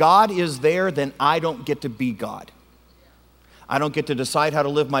 if God is there, then I don't get to be God. I don't get to decide how to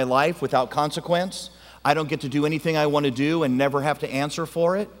live my life without consequence. I don't get to do anything I want to do and never have to answer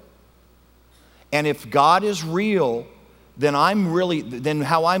for it. And if God is real, then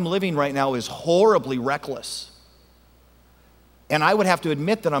how I'm living right now is horribly reckless. And I would have to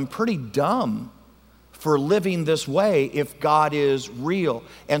admit that I'm pretty dumb for living this way if God is real.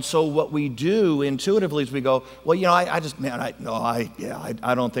 And so what we do intuitively is we go, well, I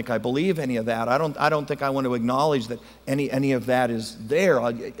don't think I believe any of that. I don't think I want to acknowledge that any of that is there.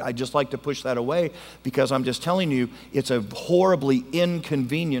 I just like to push that away because I'm just telling you it's a horribly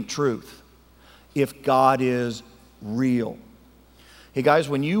inconvenient truth if God is real. Hey guys,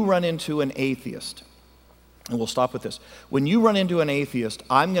 when you run into an atheist, and we'll stop with this. When you run into an atheist,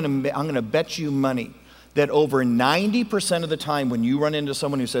 I'm going to bet you money that over 90% of the time when you run into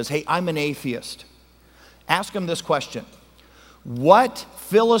someone who says, hey, I'm an atheist, ask them this question. What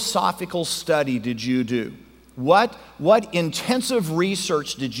philosophical study did you do? What intensive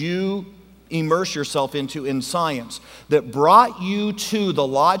research did you immerse yourself into in science that brought you to the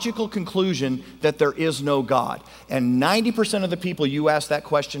logical conclusion that there is no God? And 90% of the people you ask that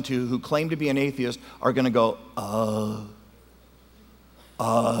question to who claim to be an atheist are going to go,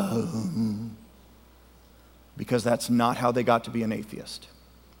 because that's not how they got to be an atheist.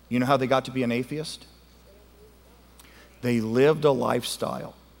 You know how they got to be an atheist? They lived a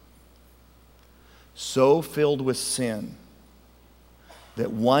lifestyle so filled with sin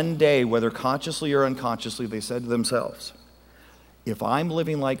that one day, whether consciously or unconsciously, they said to themselves, if I'm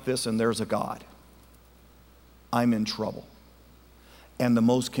living like this and there's a God, I'm in trouble. And the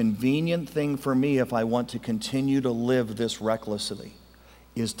most convenient thing for me, if I want to continue to live this recklessly,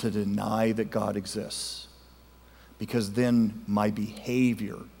 is to deny that God exists. Because then my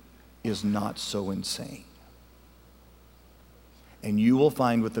behavior is not so insane. And you will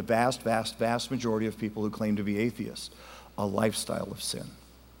find with the vast, vast, vast majority of people who claim to be atheists, a lifestyle of sin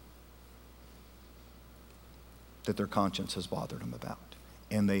that their conscience has bothered them about.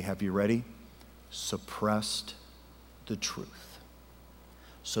 And they have, you ready? Suppressed the truth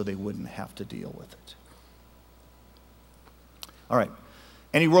so they wouldn't have to deal with it. All right.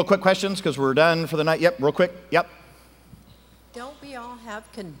 Any real quick questions? Because we're done for the night. Yep, real quick. Yep. Don't we all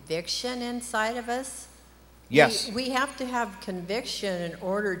have conviction inside of us? Yes. We have to have conviction in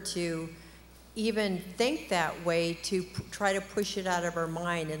order to even think that way, to try to push it out of our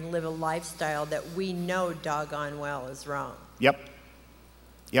mind and live a lifestyle that we know doggone well is wrong. Yep.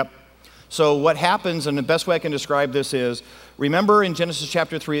 Yep. So what happens, and the best way I can describe this is, remember in Genesis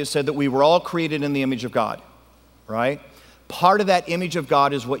chapter 3 it said that we were all created in the image of God, right? Part of that image of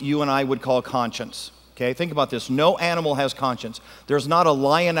God is what you and I would call conscience. Okay, think about this. No animal has conscience. There's not a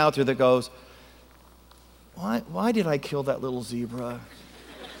lion out there that goes, why did I kill that little zebra?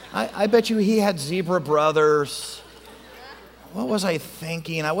 I bet you he had zebra brothers. What was I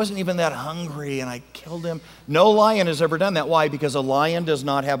thinking? I wasn't even that hungry and I killed him. No lion has ever done that. Why? Because a lion does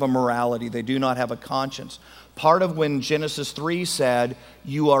not have a morality. They do not have a conscience. Part of when Genesis 3 said,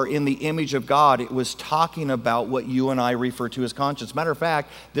 you are in the image of God, it was talking about what you and I refer to as conscience. Matter of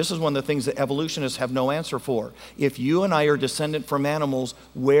fact, this is one of the things that evolutionists have no answer for. If you and I are descendant from animals,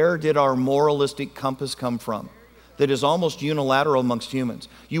 where did our moralistic compass come from? That is almost unilateral amongst humans.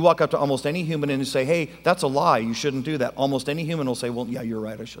 You walk up to almost any human and you say, hey, that's a lie, you shouldn't do that. Almost any human will say, well, yeah, you're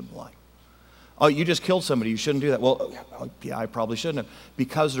right, I shouldn't lie. Oh, you just killed somebody, you shouldn't do that. Well, yeah, I probably shouldn't have.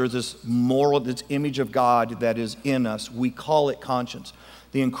 Because there's this moral, this image of God that is in us, we call it conscience.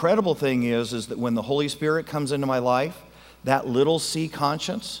 The incredible thing is that when the Holy Spirit comes into my life, that little c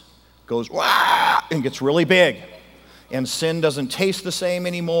conscience goes, wah, and gets really big. And sin doesn't taste the same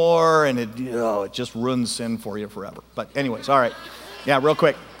anymore, and it just ruins sin for you forever. But anyways, all right. Yeah, real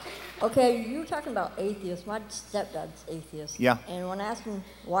quick. Okay, you were talking about atheists. My stepdad's atheist. Yeah. And when I ask him,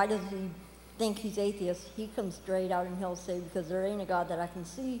 why does he think he's atheist, he comes straight out and he'll say, because there ain't a God that I can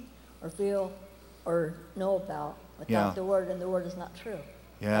see or feel or know about without the Word, and the Word is not true.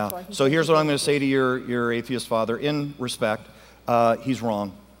 Yeah. So here's what I'm going to say to your atheist father. In respect, he's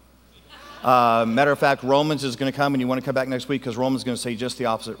wrong. Matter of fact, Romans is going to come, and you want to come back next week because Romans is going to say just the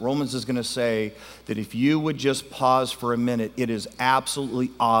opposite. Romans is going to say that if you would just pause for a minute, it is absolutely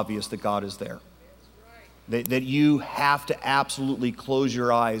obvious that God is there. That you have to absolutely close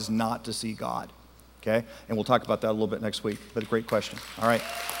your eyes not to see God. Okay? And we'll talk about that a little bit next week. But a great question. All right.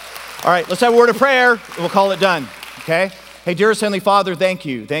 All right, let's have a word of prayer, and we'll call it done. Okay? Hey, dearest Heavenly Father, thank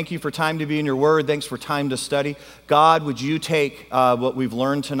you. Thank you for time to be in your word. Thanks for time to study. God, would you take what we've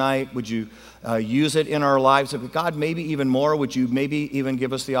learned tonight? Would you use it in our lives? God, maybe even more, would you maybe even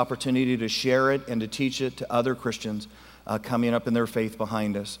give us the opportunity to share it and to teach it to other Christians coming up in their faith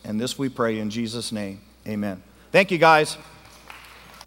behind us? And this we pray in Jesus' name. Amen. Thank you, guys.